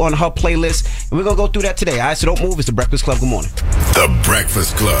listening to on her playlist, and we're going to go through that today. All right, so don't move. It's The Breakfast Club. Good morning. The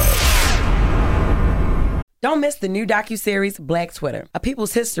Breakfast Club. Don't miss the new docuseries Black Twitter, A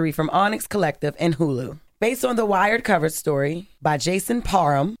People's History from Onyx Collective and Hulu. Based on the Wired cover story by Jason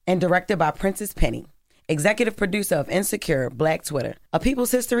Parham and directed by Princess Penny. Executive producer of Insecure, Black Twitter. A People's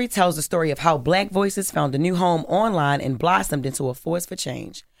History tells the story of how Black voices found a new home online and blossomed into a force for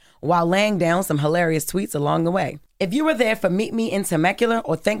change, while laying down some hilarious tweets along the way. If you were there for Meet Me in Temecula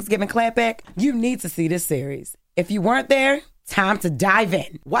or Thanksgiving Clapback, you need to see this series. If you weren't there, time to dive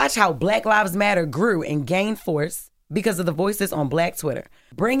in. Watch how Black Lives Matter grew and gained force because of the voices on Black Twitter,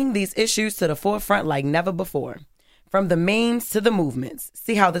 bringing these issues to the forefront like never before. From the memes to the movements,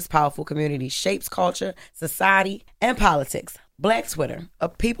 see how this powerful community shapes culture, society, and politics. Black Twitter, A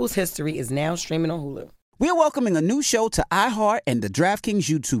People's History, is now streaming on Hulu. We're welcoming a new show to iHeart and the DraftKings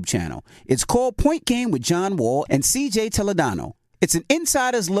YouTube channel. It's called Point Game with John Wall and CJ Toledano. It's an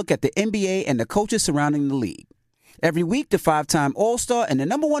insider's look at the NBA and the coaches surrounding the league. Every week, the 5-time All-Star and the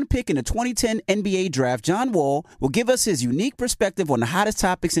number 1 pick in the 2010 NBA Draft, John Wall, will give us his unique perspective on the hottest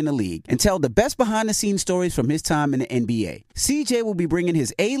topics in the league and tell the best behind-the-scenes stories from his time in the NBA. CJ will be bringing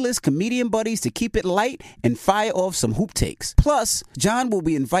his A-list comedian buddies to keep it light and fire off some hoop takes. Plus, John will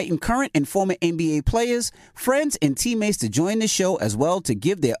be inviting current and former NBA players, friends, and teammates to join the show as well to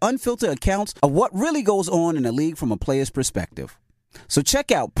give their unfiltered accounts of what really goes on in the league from a player's perspective. So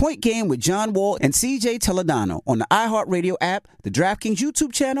check out Point Game with John Wall and CJ Toledano on the iHeartRadio app, the DraftKings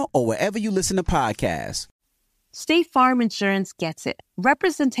YouTube channel, or wherever you listen to podcasts. State Farm Insurance gets it.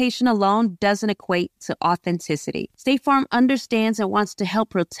 Representation alone doesn't equate to authenticity. State Farm understands and wants to help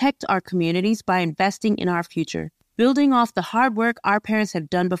protect our communities by investing in our future, building off the hard work our parents have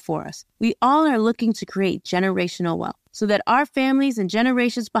done before us. We all are looking to create generational wealth so that our families and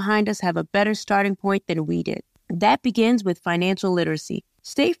generations behind us have a better starting point than we did. That begins with financial literacy.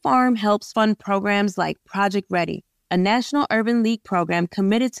 State Farm helps fund programs like Project Ready, a National Urban League program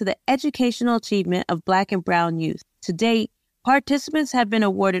committed to the educational achievement of Black and Brown youth. To date, participants have been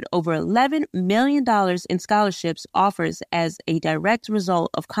awarded over $11 million in scholarships offers as a direct result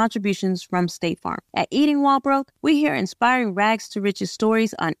of contributions from State Farm. At Eating While Broke, we hear inspiring rags to riches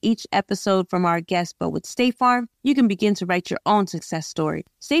stories on each episode from our guests, but with State Farm, you can begin to write your own success story.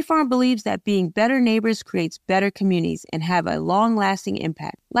 State Farm believes that being better neighbors creates better communities and have a long-lasting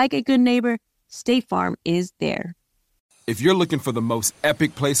impact. Like a good neighbor, State Farm is there. If you're looking for the most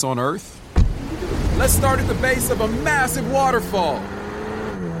epic place on earth, let's start at the base of a massive waterfall.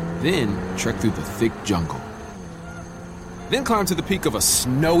 Then trek through the thick jungle. Then climb to the peak of a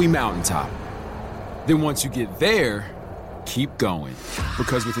snowy mountaintop. Then once you get there, keep going.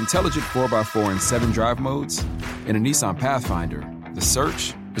 Because with intelligent 4x4 and 7 drive modes and a Nissan Pathfinder, the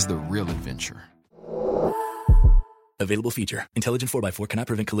search is the real adventure. Available feature. Intelligent 4x4 cannot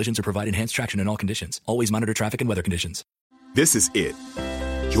prevent collisions or provide enhanced traction in all conditions. Always monitor traffic and weather conditions. This is it.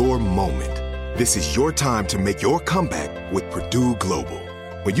 Your moment. This is your time to make your comeback with Purdue Global.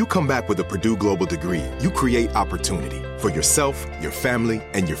 When you come back with a Purdue Global degree, you create opportunity for yourself, your family,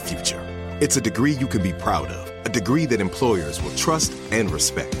 and your future. It's a degree you can be proud of, a degree that employers will trust and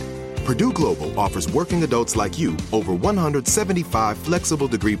respect. Purdue Global offers working adults like you over 175 flexible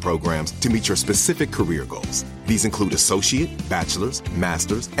degree programs to meet your specific career goals. These include associate, bachelor's,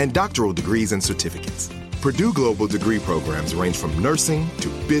 master's, and doctoral degrees and certificates. Purdue Global degree programs range from nursing to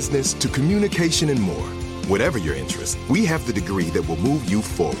business to communication and more. Whatever your interest, we have the degree that will move you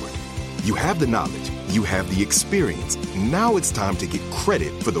forward. You have the knowledge, you have the experience. Now it's time to get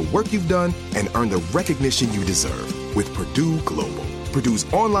credit for the work you've done and earn the recognition you deserve with Purdue Global,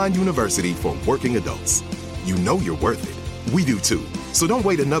 Purdue's online university for working adults. You know you're worth it. We do too. So don't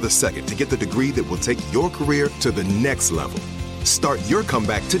wait another second to get the degree that will take your career to the next level. Start your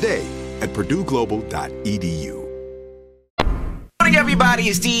comeback today at purdueglobal.edu. Good morning, everybody.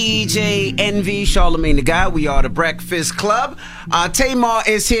 It's DJ Envy, Charlamagne the Guy. We are the Breakfast Club. Tamar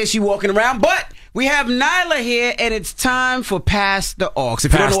is here. She walking around, but We have Nyla here, and it's time for Pass the Aux.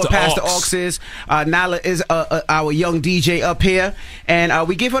 If you don't know what Pass the Aux is, Nyla is our young DJ up here, and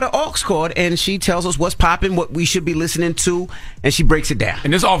we give her the aux chord, and she tells us what's popping, what we should be listening to, and she breaks it down.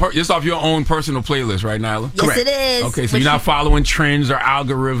 And this off your own personal playlist, right, Nyla? Yes, it is. Okay, so you're not following trends or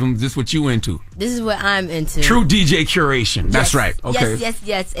algorithms. This is what you into. This is what I'm into. True DJ curation. Yes. That's right. Okay.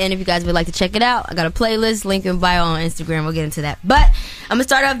 Yes. And if you guys would like to check it out, I got a playlist, link in bio on Instagram. We'll get into that. But I'm gonna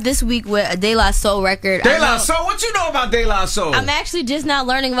start off this week with a De La Soul record. De La Soul? What you know about De La Soul? I'm actually just now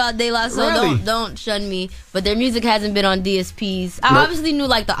learning about De La Soul. Really? Don't shun me. But their music hasn't been on DSPs. I obviously knew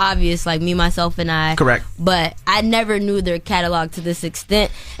like the obvious, like Me, Myself, and I. Correct. But I never knew their catalog to this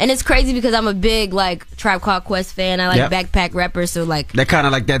extent. And it's crazy because I'm a big like Tribe Called Quest fan. I like backpack rappers, so like they're kind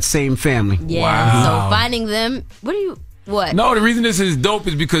of like that same family. Yeah. Wow. So finding them, what? No, the reason this is dope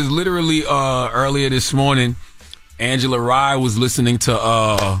is because literally earlier this morning, Angela Rye was listening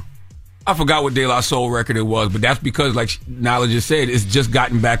to I forgot what De La Soul record it was, but that's because, like Nyla just said, it's just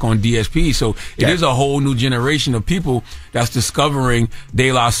gotten back on DSP. So it is a whole new generation of people that's discovering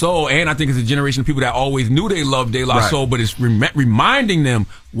De La Soul. And I think it's a generation of people that always knew they loved De La Soul, but it's reminding them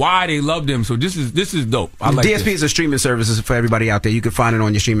why they love them. So this is dope. I like DSP is a streaming service for everybody out there. You can find it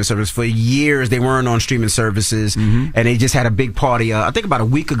on your streaming service. For years, they weren't on streaming services, and they just had a big party, I think about a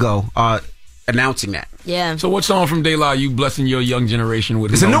week ago, announcing that. Yeah. So what song from De La you blessing your young generation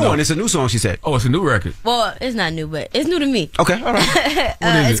with? It's a new one. It's a new song, she said. Oh, it's a new record. Well, it's not new, but it's new to me. Okay, all right.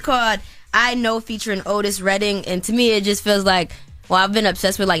 It's called I Know featuring Otis Redding, and to me it just feels like, well, I've been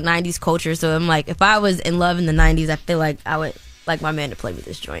obsessed with like 90s culture, so I'm like, if I was in love in the 90s, I feel like I would like my man to play with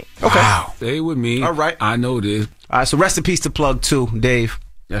this joint. Okay. Wow. Stay with me. All right. I know this. All right, so rest in peace to Plug 2, Dave.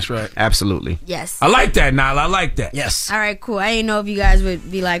 That's right. Absolutely. Yes. I like that, Nyla. I like that. Yes. All right, cool. I didn't know if you guys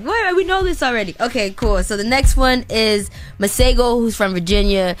would be like, what? We know this already. Okay, cool. So the next one is Masego, who's from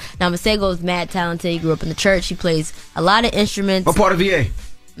Virginia. Now, Masego is mad talented. He grew up in the church. He plays a lot of instruments. What part of VA?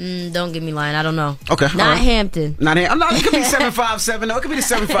 Don't get me lying. I don't know. Okay. Not Hampton. Not Hampton. No, it could be 757. No, it could be the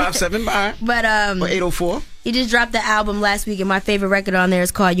 757. All right. But or 804. He just dropped the album last week, and my favorite record on there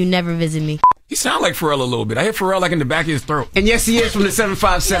is called You Never Visit Me. He sound like Pharrell a little bit. I hear Pharrell like in the back of his throat. And yes, he is from the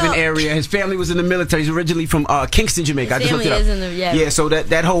 757 area. His family was in the military. He's originally from Kingston, Jamaica. His family is in the, yeah, so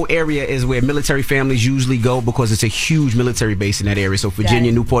that whole area is where military families usually go because it's a huge military base in that area. So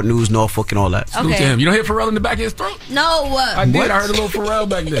Virginia, Newport News, Norfolk, and all that. Salute to him. You don't hear Pharrell in the back of his throat? No. I did. I heard a little Pharrell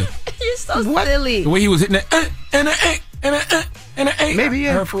back then. You're so silly. The way he was hitting that Maybe,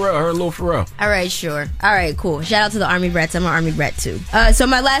 yeah. I heard Pharrell. I heard a little Pharrell. All right, sure. All right, cool. Shout out to the Army Brats. I'm an Army Brat, too. So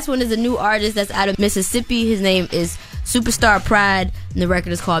my last one is a new artist that's out of Mississippi. His name is Superstar Pride, and the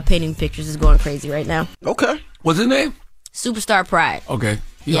record is called Painting Pictures. It's going crazy right now. Okay. What's his name? Superstar Pride. Okay.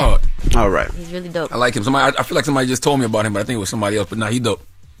 He Yeah. hard. All right. He's really dope. I like him. I feel like somebody just told me about him, but I think it was somebody else. But nah, he dope.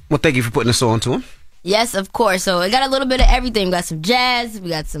 Well, thank you for putting this on to him. Yes, of course. So it got a little bit of everything. We got some jazz,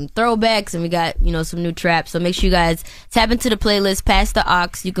 we got some throwbacks, and we got, some new trap. So make sure you guys tap into the playlist, Pass the Aux.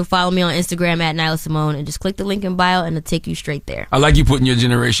 You can follow me on Instagram at Nyla Simone and just click the link in bio and it'll take you straight there. I like you putting your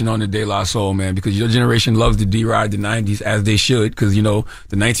generation on the De La Soul, man, because your generation loves to deride the 90s as they should, because, the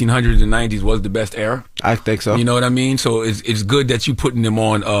 1900s and 90s was the best era. I think so. You know what I mean? So it's good that you putting them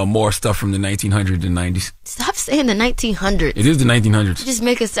on more stuff from the 1900s and 90s. Stop saying the 1900s. It is the 1900s. You just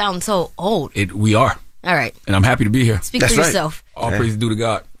make it sound so old. We are. All right. And I'm happy to be here. Speak for yourself. All praise due to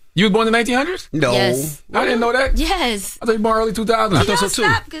God. You was born in the 1900s? No. Yes. I didn't know that. Yes. I thought you were born early 2000s. I thought so too.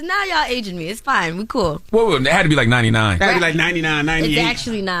 Stop, because now y'all aging me. It's fine. We cool. Well, it had to be like 99. It had to be like 99, 98. It's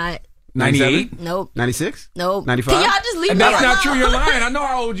actually not. 98? Nope. 96? Nope. 95? Can y'all just leave And me that's alone? not true. You're lying. I know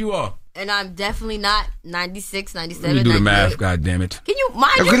how old you are. And I'm definitely not 96, 97, Let me do the 98. math. God damn it. Can you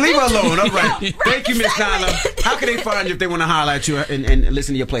mind your Leave her business? alone. All right. Thank you, Miss Nyla. How can they find you if they want to holler at you and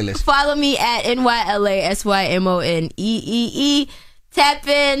listen to your playlist? Follow me at NYLASYMONEEE. Tap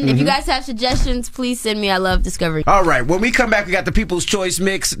in. If you guys have suggestions, please send me. I love discovering. All right. When we come back, we got the People's Choice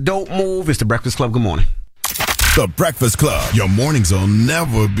Mix. Don't move. It's the Breakfast Club. Good morning. The Breakfast Club. Your mornings will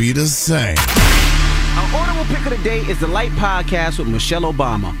never be the same. Our audible pick of the day is the Light Podcast with Michelle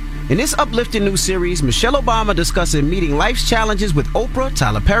Obama. In this uplifting new series, Michelle Obama discussing meeting life's challenges with Oprah,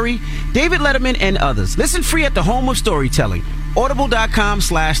 Tyler Perry, David Letterman, and others. Listen free at the home of storytelling,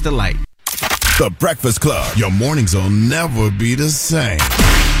 audible.com/thelight. The Breakfast Club. Your mornings will never be the same.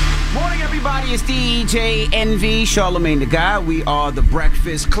 Morning, everybody. It's DJ NV, Charlamagne the Guy. We are the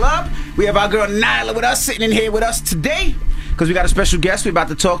Breakfast Club. We have our girl Nyla with us, sitting in here with us today. because we got a special guest we're about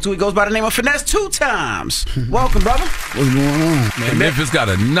to talk to. He goes by the name of Finesse2Tymes. Welcome, brother. What's going on? Man, Memphis got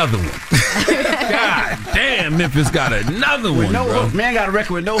another one. God damn, Memphis got another one, no bro. hook. Man got a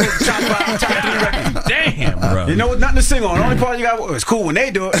record with no hook. Top 5, top 3 records. Damn, bro. You know what? Nothing to sing on. The only part you got, it's cool when they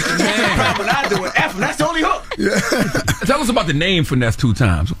do it. When I do it, F them. That's the only hook. Yeah. Tell us about the name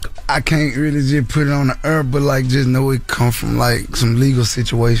Finesse2Tymes. I can't really just put it on the earth, but like just know it come from like some legal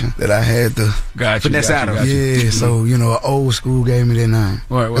situation that I had to finesse out of. Yeah, so you know, an old school gave me that name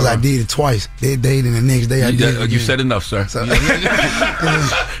because I did it twice. They dated, and the next day I did it. You said enough, sir. So,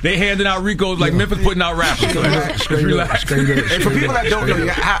 they handing out Ricos like Memphis putting out rappers. Straight up. And for people that don't know,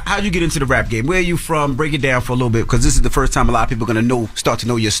 how you get into the rap game? Where are you from? Break it down for a little bit, because this is the first time a lot of people are gonna start to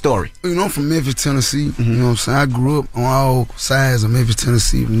know your story. You know, I'm from Memphis, Tennessee. You know what I'm saying? I grew up on all sides of Memphis,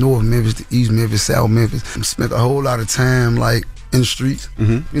 Tennessee, from North Memphis to East Memphis, South Memphis. I spent a whole lot of time like in the streets.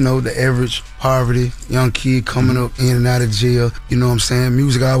 You know, the average poverty, young kid coming up in and out of jail. You know what I'm saying?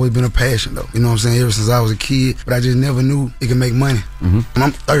 Music always been a passion though. You know what I'm saying? Ever since I was a kid, but I just never knew it could make money. And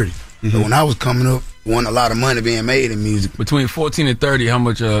I'm 30. So when I was coming up, wasn't a lot of money being made in music. Between 14 and 30, how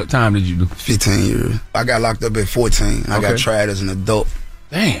much time did you do? 15 years. I got locked up at 14. I got tried as an adult.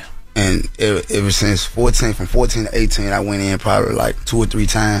 Damn. And ever since 14, from 14 to 18, I went in probably like 2 or 3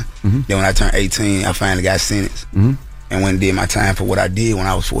 times. Then when I turned 18, I finally got sentenced. And went and did my time for what I did when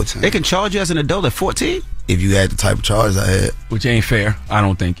I was 14. They can charge you as an adult at 14? If you had the type of charges I had. Which ain't fair, I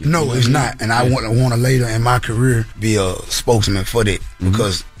don't think. No, it's not. And I want to later in my career be a spokesman for that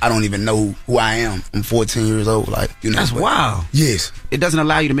because I don't even know who I am. I'm 14 years old. Like, you know. That's wild. Yes. It doesn't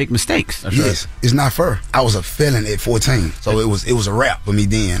allow you to make mistakes. That's right. It's not fair. I was a felon at 14. So it was a rap for me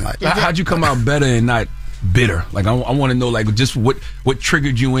then. Like, how'd you come out better and not bitter? Like, I want to know, like, just what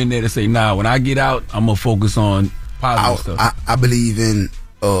triggered you in there to say, nah, when I get out, I'm going to focus on positive stuff. I believe in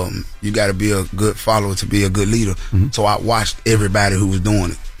you got to be a good follower to be a good leader. So I watched everybody who was doing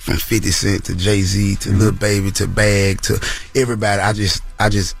it, from 50 Cent to Jay-Z to Lil Baby to Bag to everybody. I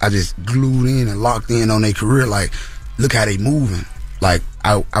just glued in and locked in on their career. Like, look how they moving. Like,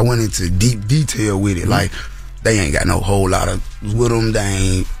 I went into deep detail with it. Like, they ain't got no whole lot of with them.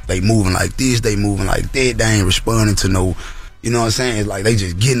 They moving like this. They moving like that. They ain't responding to no. You know what I'm saying? It's like they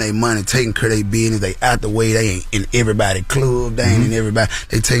just getting their money, taking care of their business. They out the way. They ain't in everybody club. They ain't in everybody.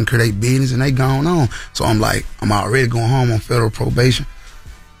 They taking care of their business and they gone on. So I'm like, I'm already going home on federal probation.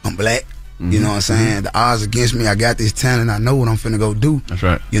 I'm black. You know what I'm saying? The odds against me. I got this talent. I know what I'm finna go do. That's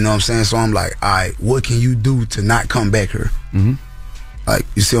right. You know what I'm saying? So I'm like, all right, what can you do to not come back here? Like,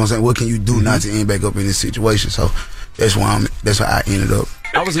 you see what I'm saying? What can you do not to end back up in this situation? So that's why I ended up.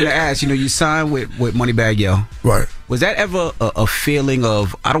 I was gonna ask, you signed with Moneybagg Yo. Right. Was that ever a feeling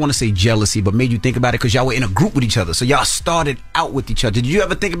of, I don't want to say jealousy, but made you think about it because y'all were in a group with each other? So y'all started out with each other. Did you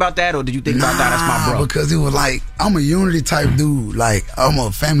ever think about that, or did you think about that? That's my bro. Because it was like, I'm a unity type dude. Like, I'm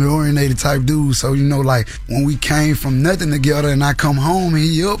a family oriented type dude. So, like, when we came from nothing together and I come home and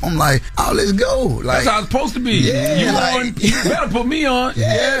he up, I'm like, oh, let's go. Like, that's how it's supposed to be. Yeah, you like, on, you better put me on.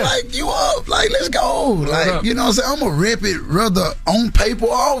 Yeah, like, you up. Like, let's go. Like, you know what I'm saying? I'm going to rip it rather on paper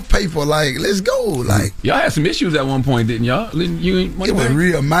or off paper. Like, let's go. Like, y'all had some issues at one point, didn't y'all? It was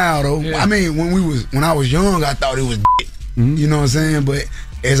real mild though. Yeah. I mean, when I was young, I thought it was you know what I'm saying? But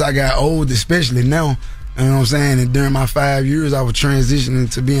as I got old, especially now, you know what I'm saying? And during my 5 years, I was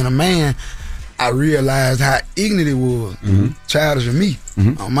transitioning to being a man. I realized how ignorant it was, childish of me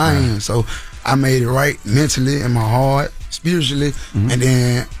on my end. So I made it right mentally in my heart, spiritually, and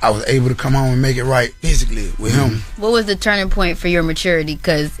then I was able to come home and make it right physically with him. What was the turning point for your maturity?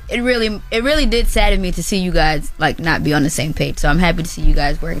 Because it really did sadden me to see you guys like not be on the same page. So I'm happy to see you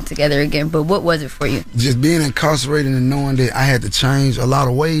guys working together again. But what was it for you? Just being incarcerated and knowing that I had to change a lot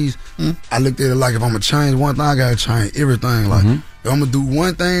of ways. I looked at it like, if I'm gonna change one thing, I gotta change everything. Like, if I'm gonna do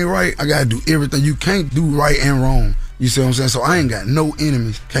one thing right, I gotta do everything. You can't do right and wrong. You see what I'm saying? So I ain't got no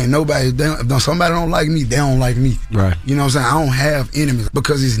enemies. Can't nobody, if somebody don't like me, they don't like me. Right. You know what I'm saying? I don't have enemies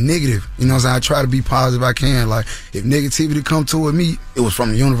because it's negative. You know what I'm saying? I try to be positive I can. Like, if negativity come toward me, it was from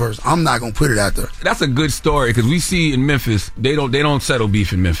the universe. I'm not going to put it out there. That's a good story, because we see in Memphis, they don't settle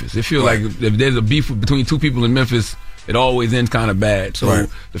beef in Memphis. They feel like if there's a beef between two people in Memphis, it always ends kind of bad. So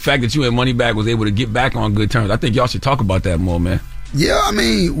the fact that you and Moneybagg was able to get back on good terms, I think y'all should talk about that more, man. Yeah, I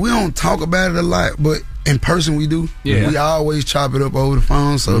mean, we don't talk about it a lot, but in person we do. Yeah. We always chop it up over the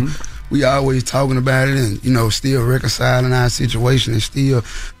phone, so we always talking about it and, still reconciling our situation and still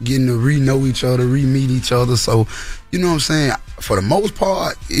getting to re-know each other, re-meet each other. So, you know what I'm saying? For the most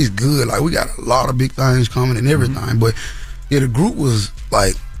part, it's good. Like, we got a lot of big things coming and everything, but yeah, the group was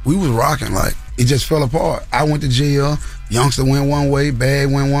like, we was rocking. Like, it just fell apart. I went to jail. Youngster went one way,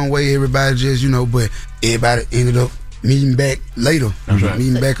 Bag went one way. Everybody just, but everybody ended up meeting back later. That's right.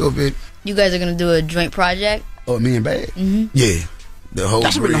 Meeting back up at. You guys are gonna do a joint project? Oh, me and Bag? Mm-hmm. Yeah. The whole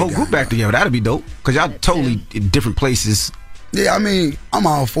That should bring the whole group back together. That'd be dope. Because y'all totally in different places. Yeah, I mean, I'm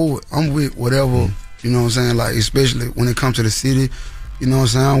all for it. I'm with whatever, you know what I'm saying? Like, especially when it comes to the city, you know what I'm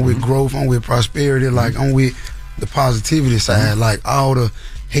saying? I'm with growth, I'm with prosperity, like, I'm with the positivity side. Like, all the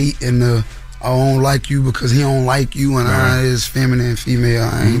hate and the, I don't like you because he don't like you, and I is feminine, female.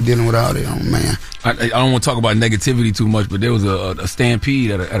 I ain't dealing with all that. Oh, man. I don't want to talk about negativity too much, but there was a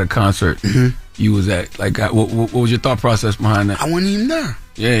stampede at a concert you was at. Like, what was your thought process behind that? I wasn't even there.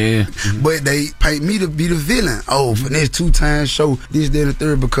 Yeah. But they paid me to be the villain. Oh, Finesse2Tymes show this, that, and the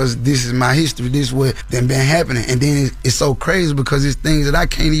third because this is my history. This is what been happening. And then it's so crazy because it's things that I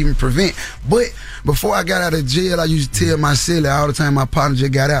can't even prevent. But before I got out of jail, I used to tell my silly all the time my partner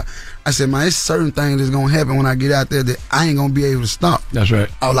just got out. I said, man, it's certain things that's going to happen when I get out there that I ain't going to be able to stop. That's right.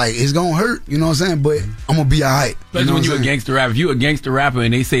 I was like, it's going to hurt, you know what I'm saying? But I'm going to be all right. Especially when you're a gangster rapper. If you're a gangster rapper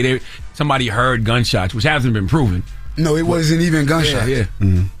and they say somebody heard gunshots, which hasn't been proven. No, it wasn't even gunshots. Yeah.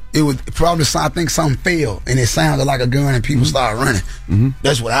 It was probably, I think something failed and it sounded like a gun and people started running.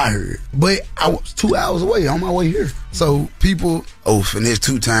 That's what I heard. But I was 2 hours away on my way here. So people,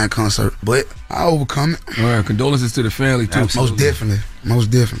 Finesse2Tymes concert. But I overcome it. All right, condolences to the family too. Most definitely.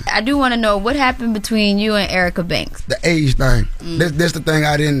 I do want to know what happened between you and Erica Banks. The age thing. That's the thing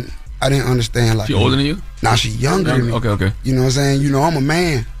I didn't understand. Like, she older than you? Nah, she younger than me. Okay. You know what I'm saying? You know, I'm a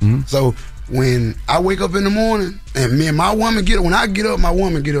man. So when I wake up in the morning and me and my woman get up, when I get up, my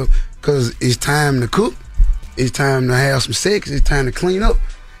woman get up because it's time to cook, it's time to have some sex, it's time to clean up.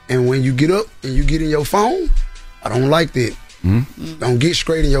 And when you get up and you get in your phone, I don't like that. Don't get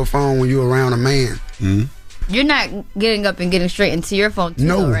straight in your phone when you're around a man. You're not getting up and getting straight into your phone too,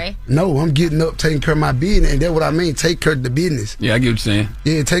 though, right? No, I'm getting up, taking care of my business, and that's what I mean. Take care of the business. Yeah, I get what you're saying.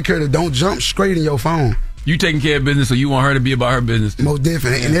 Yeah, take care of don't jump straight in your phone. You taking care of business, so you want her to be about her business too. Most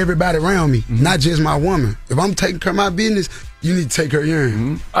definitely, and everybody around me, not just my woman. If I'm taking care of my business, you need to take care of yours.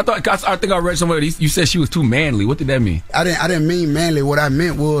 I think I read somewhere you said she was too manly. What did that mean? I didn't mean manly. What I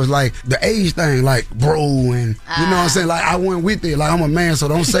meant was like the age thing, like bro, and you know what I'm saying. Like I went with it. Like I'm a man, so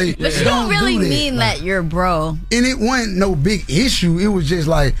don't say. But you don't really mean that you're bro. And it wasn't no big issue. It was just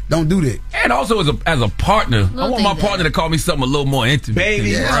like don't do that. And also as a partner, I want my partner to call me something a little more intimate.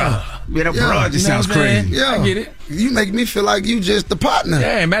 Baby, bro. Bro just sounds crazy. Yeah, I get it. You make me feel like you just the partner.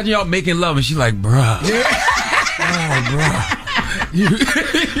 Yeah, imagine y'all making love and she's like, bruh. Yeah. Oh, bruh.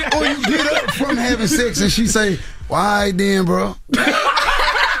 Or you get up from having sex and she say, why then, bro?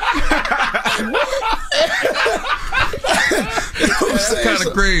 That's kind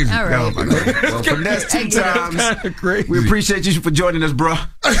of crazy. All right. Well, Finesse2Tymes. Crazy. We appreciate you for joining us, bro.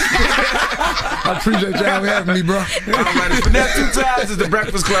 I appreciate y'all having me, bro. All right, Finesse2Tymes is the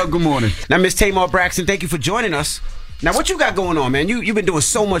Breakfast Club. Good morning. Now, Miss Tamar Braxton, thank you for joining us. Now, what you got going on, man? You've been doing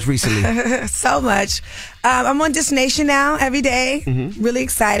so much recently. So much. I'm on Destination now every day. Really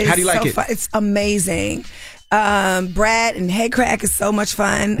excited. How do you like it? Fun. It's amazing. Brad and Head Crack is so much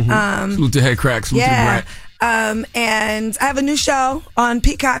fun. Salute to Head Crack. Salute to Brad. And I have a new show on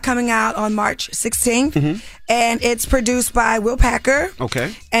Peacock coming out on March 16th. And it's produced by Will Packer.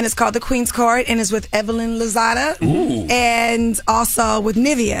 Okay. And it's called The Queen's Court and it's with Evelyn Lozada. Ooh. And also with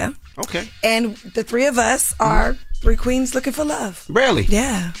Nivea. Okay. And the three of us are three queens looking for love. Really?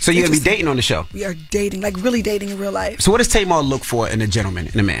 Yeah. So you're going to be dating on the show? We are dating, like really dating in real life. So what does Tamar look for in a gentleman,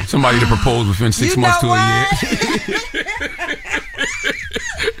 in a man? Somebody to propose within 6 months to a year.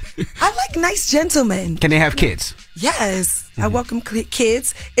 I like nice gentlemen. Can they have kids? Yes. I welcome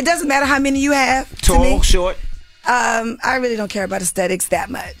kids. It doesn't matter how many you have. Tall, short? I really don't care about aesthetics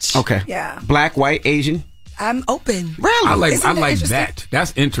that much. Okay. Yeah. Black, white, Asian? I'm open. Really? I like that.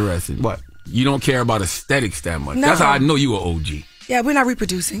 That's interesting. What? You don't care about aesthetics that much. No. That's how I know you an OG. Yeah, we're not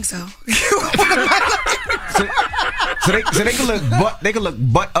reproducing, so. So they can look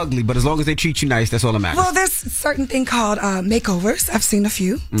butt ugly, but as long as they treat you nice, that's all that matters. Well, there's a certain thing called makeovers. I've seen a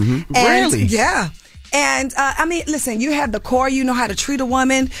few. And, Really? Yeah. And I mean, listen, you have the core, you know how to treat a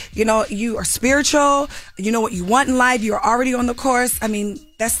woman, you know, you are spiritual, you know what you want in life, you're already on the course. I mean,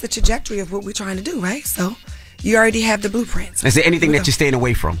 that's the trajectory of what we're trying to do, right? So you already have the blueprints. Is there anything that you're staying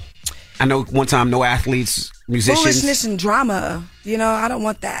away from? I know one time no athletes, musicians. Foolishness and drama, you know, I don't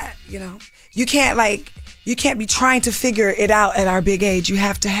want that, you know. You can't be trying to figure it out at our big age. You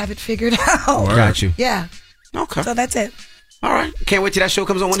have to have it figured out. Got you. Yeah. Okay. So that's it. All right. Can't wait till that show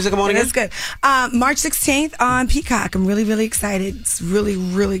comes on. When does it come on again? That's good. March 16th on Peacock. I'm really, really excited. It's really,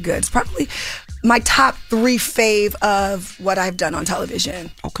 really good. It's probably my top 3 fave of what I've done on television.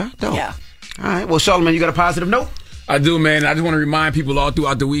 Okay. Dope. Yeah. All right. Well, Charlamagne, you got a positive note? I do, man. I just want to remind people all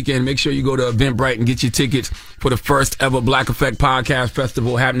throughout the weekend, make sure you go to Eventbrite and get your tickets for the first ever Black Effect Podcast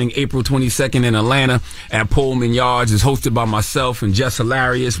Festival happening April 22nd in Atlanta at Pullman Yards. It's hosted by myself and Jess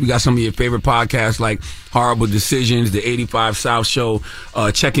Hilarious. We got some of your favorite podcasts like Horrible Decisions, the 85 South Show,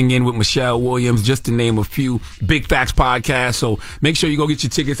 Checking In with Michelle Williams, just to name a few. Big Facts Podcast. So make sure you go get your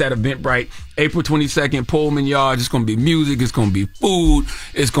tickets at Eventbrite. April 22nd, Pullman Yards. It's going to be music. It's going to be food.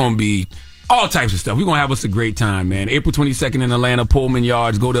 It's going to be all types of stuff. We're going to have us a great time, man. April 22nd in Atlanta, Pullman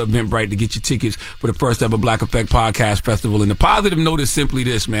Yards. Go to Eventbrite to get your tickets for the first ever Black Effect Podcast Festival. And the positive note is simply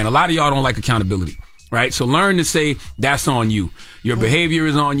this, man. A lot of y'all don't like accountability, right? So learn to say that's on you. Your behavior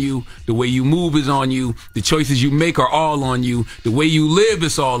is on you. The way you move is on you. The choices you make are all on you. The way you live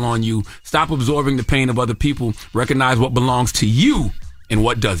is all on you. Stop absorbing the pain of other people. Recognize what belongs to you and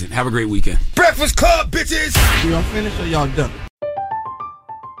what doesn't. Have a great weekend. Breakfast Club, bitches! Y'all finished or y'all done?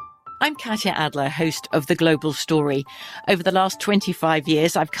 I'm Katya Adler, host of The Global Story. Over the last 25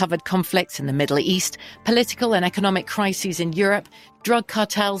 years, I've covered conflicts in the Middle East, political and economic crises in Europe, drug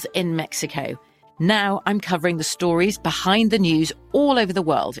cartels in Mexico. Now I'm covering the stories behind the news all over the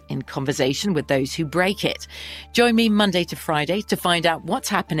world in conversation with those who break it. Join me Monday to Friday to find out what's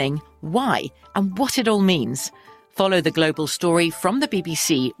happening, why, and what it all means. Follow The Global Story from the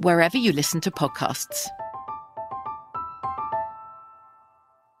BBC wherever you listen to podcasts.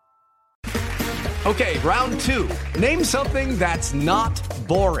 Okay, round two. Name something that's not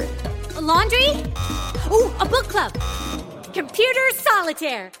boring. A laundry? Ooh, a book club. Computer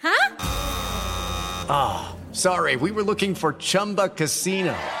solitaire, huh? Ah, sorry, we were looking for Chumba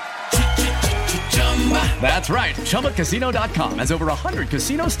Casino. That's right, ChumbaCasino.com has over 100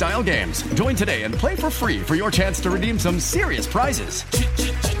 casino-style games. Join today and play for free for your chance to redeem some serious prizes.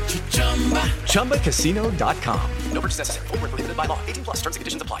 ChumbaCasino.com. No purchase necessary. Void where prohibited by law. 18+ terms and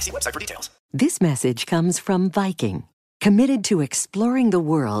conditions apply. See website for details. This message comes from Viking, committed to exploring the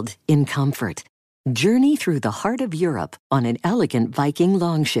world in comfort. Journey through the heart of Europe on an elegant Viking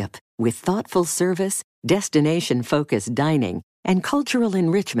longship with thoughtful service, destination-focused dining, and cultural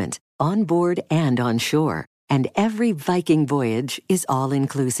enrichment on board and on shore. And every Viking voyage is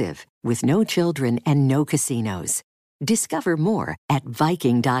all-inclusive, with no children and no casinos. Discover more at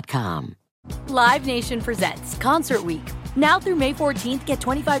Viking.com. Live Nation presents Concert Week. Now through May 14th, get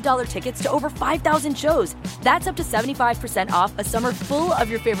 $25 tickets to over 5,000 shows. That's up to 75% off a summer full of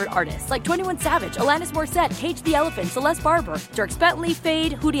your favorite artists like 21 Savage, Alanis Morissette, Cage the Elephant, Celeste Barber, Dierks Bentley,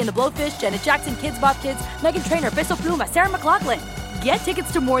 Fade, Hootie and the Blowfish, Janet Jackson, Kidz Bop Kids, Meghan Trainor, Peso Pluma, Sarah McLachlan. Get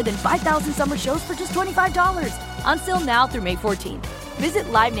tickets to more than 5,000 summer shows for just $25. Until now through May 14th. Visit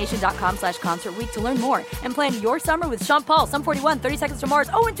LiveNation.com/Concert Week to learn more and plan your summer with Sean Paul, Sum 41, 30 Seconds to Mars,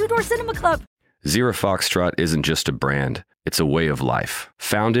 and Two Door Cinema Club. Zero Foxtrot isn't just a brand, it's a way of life.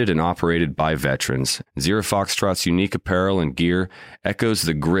 Founded and operated by veterans, Zero Foxtrot's unique apparel and gear echoes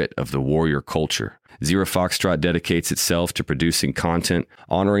the grit of the warrior culture. Zero Foxtrot dedicates itself to producing content,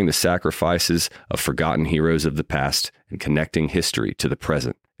 honoring the sacrifices of forgotten heroes of the past, and connecting history to the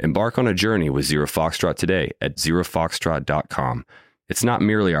present. Embark on a journey with Zero Foxtrot today at ZeroFoxtrot.com. It's not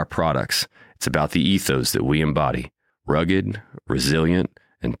merely our products, it's about the ethos that we embody. Rugged, resilient,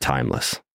 and timeless.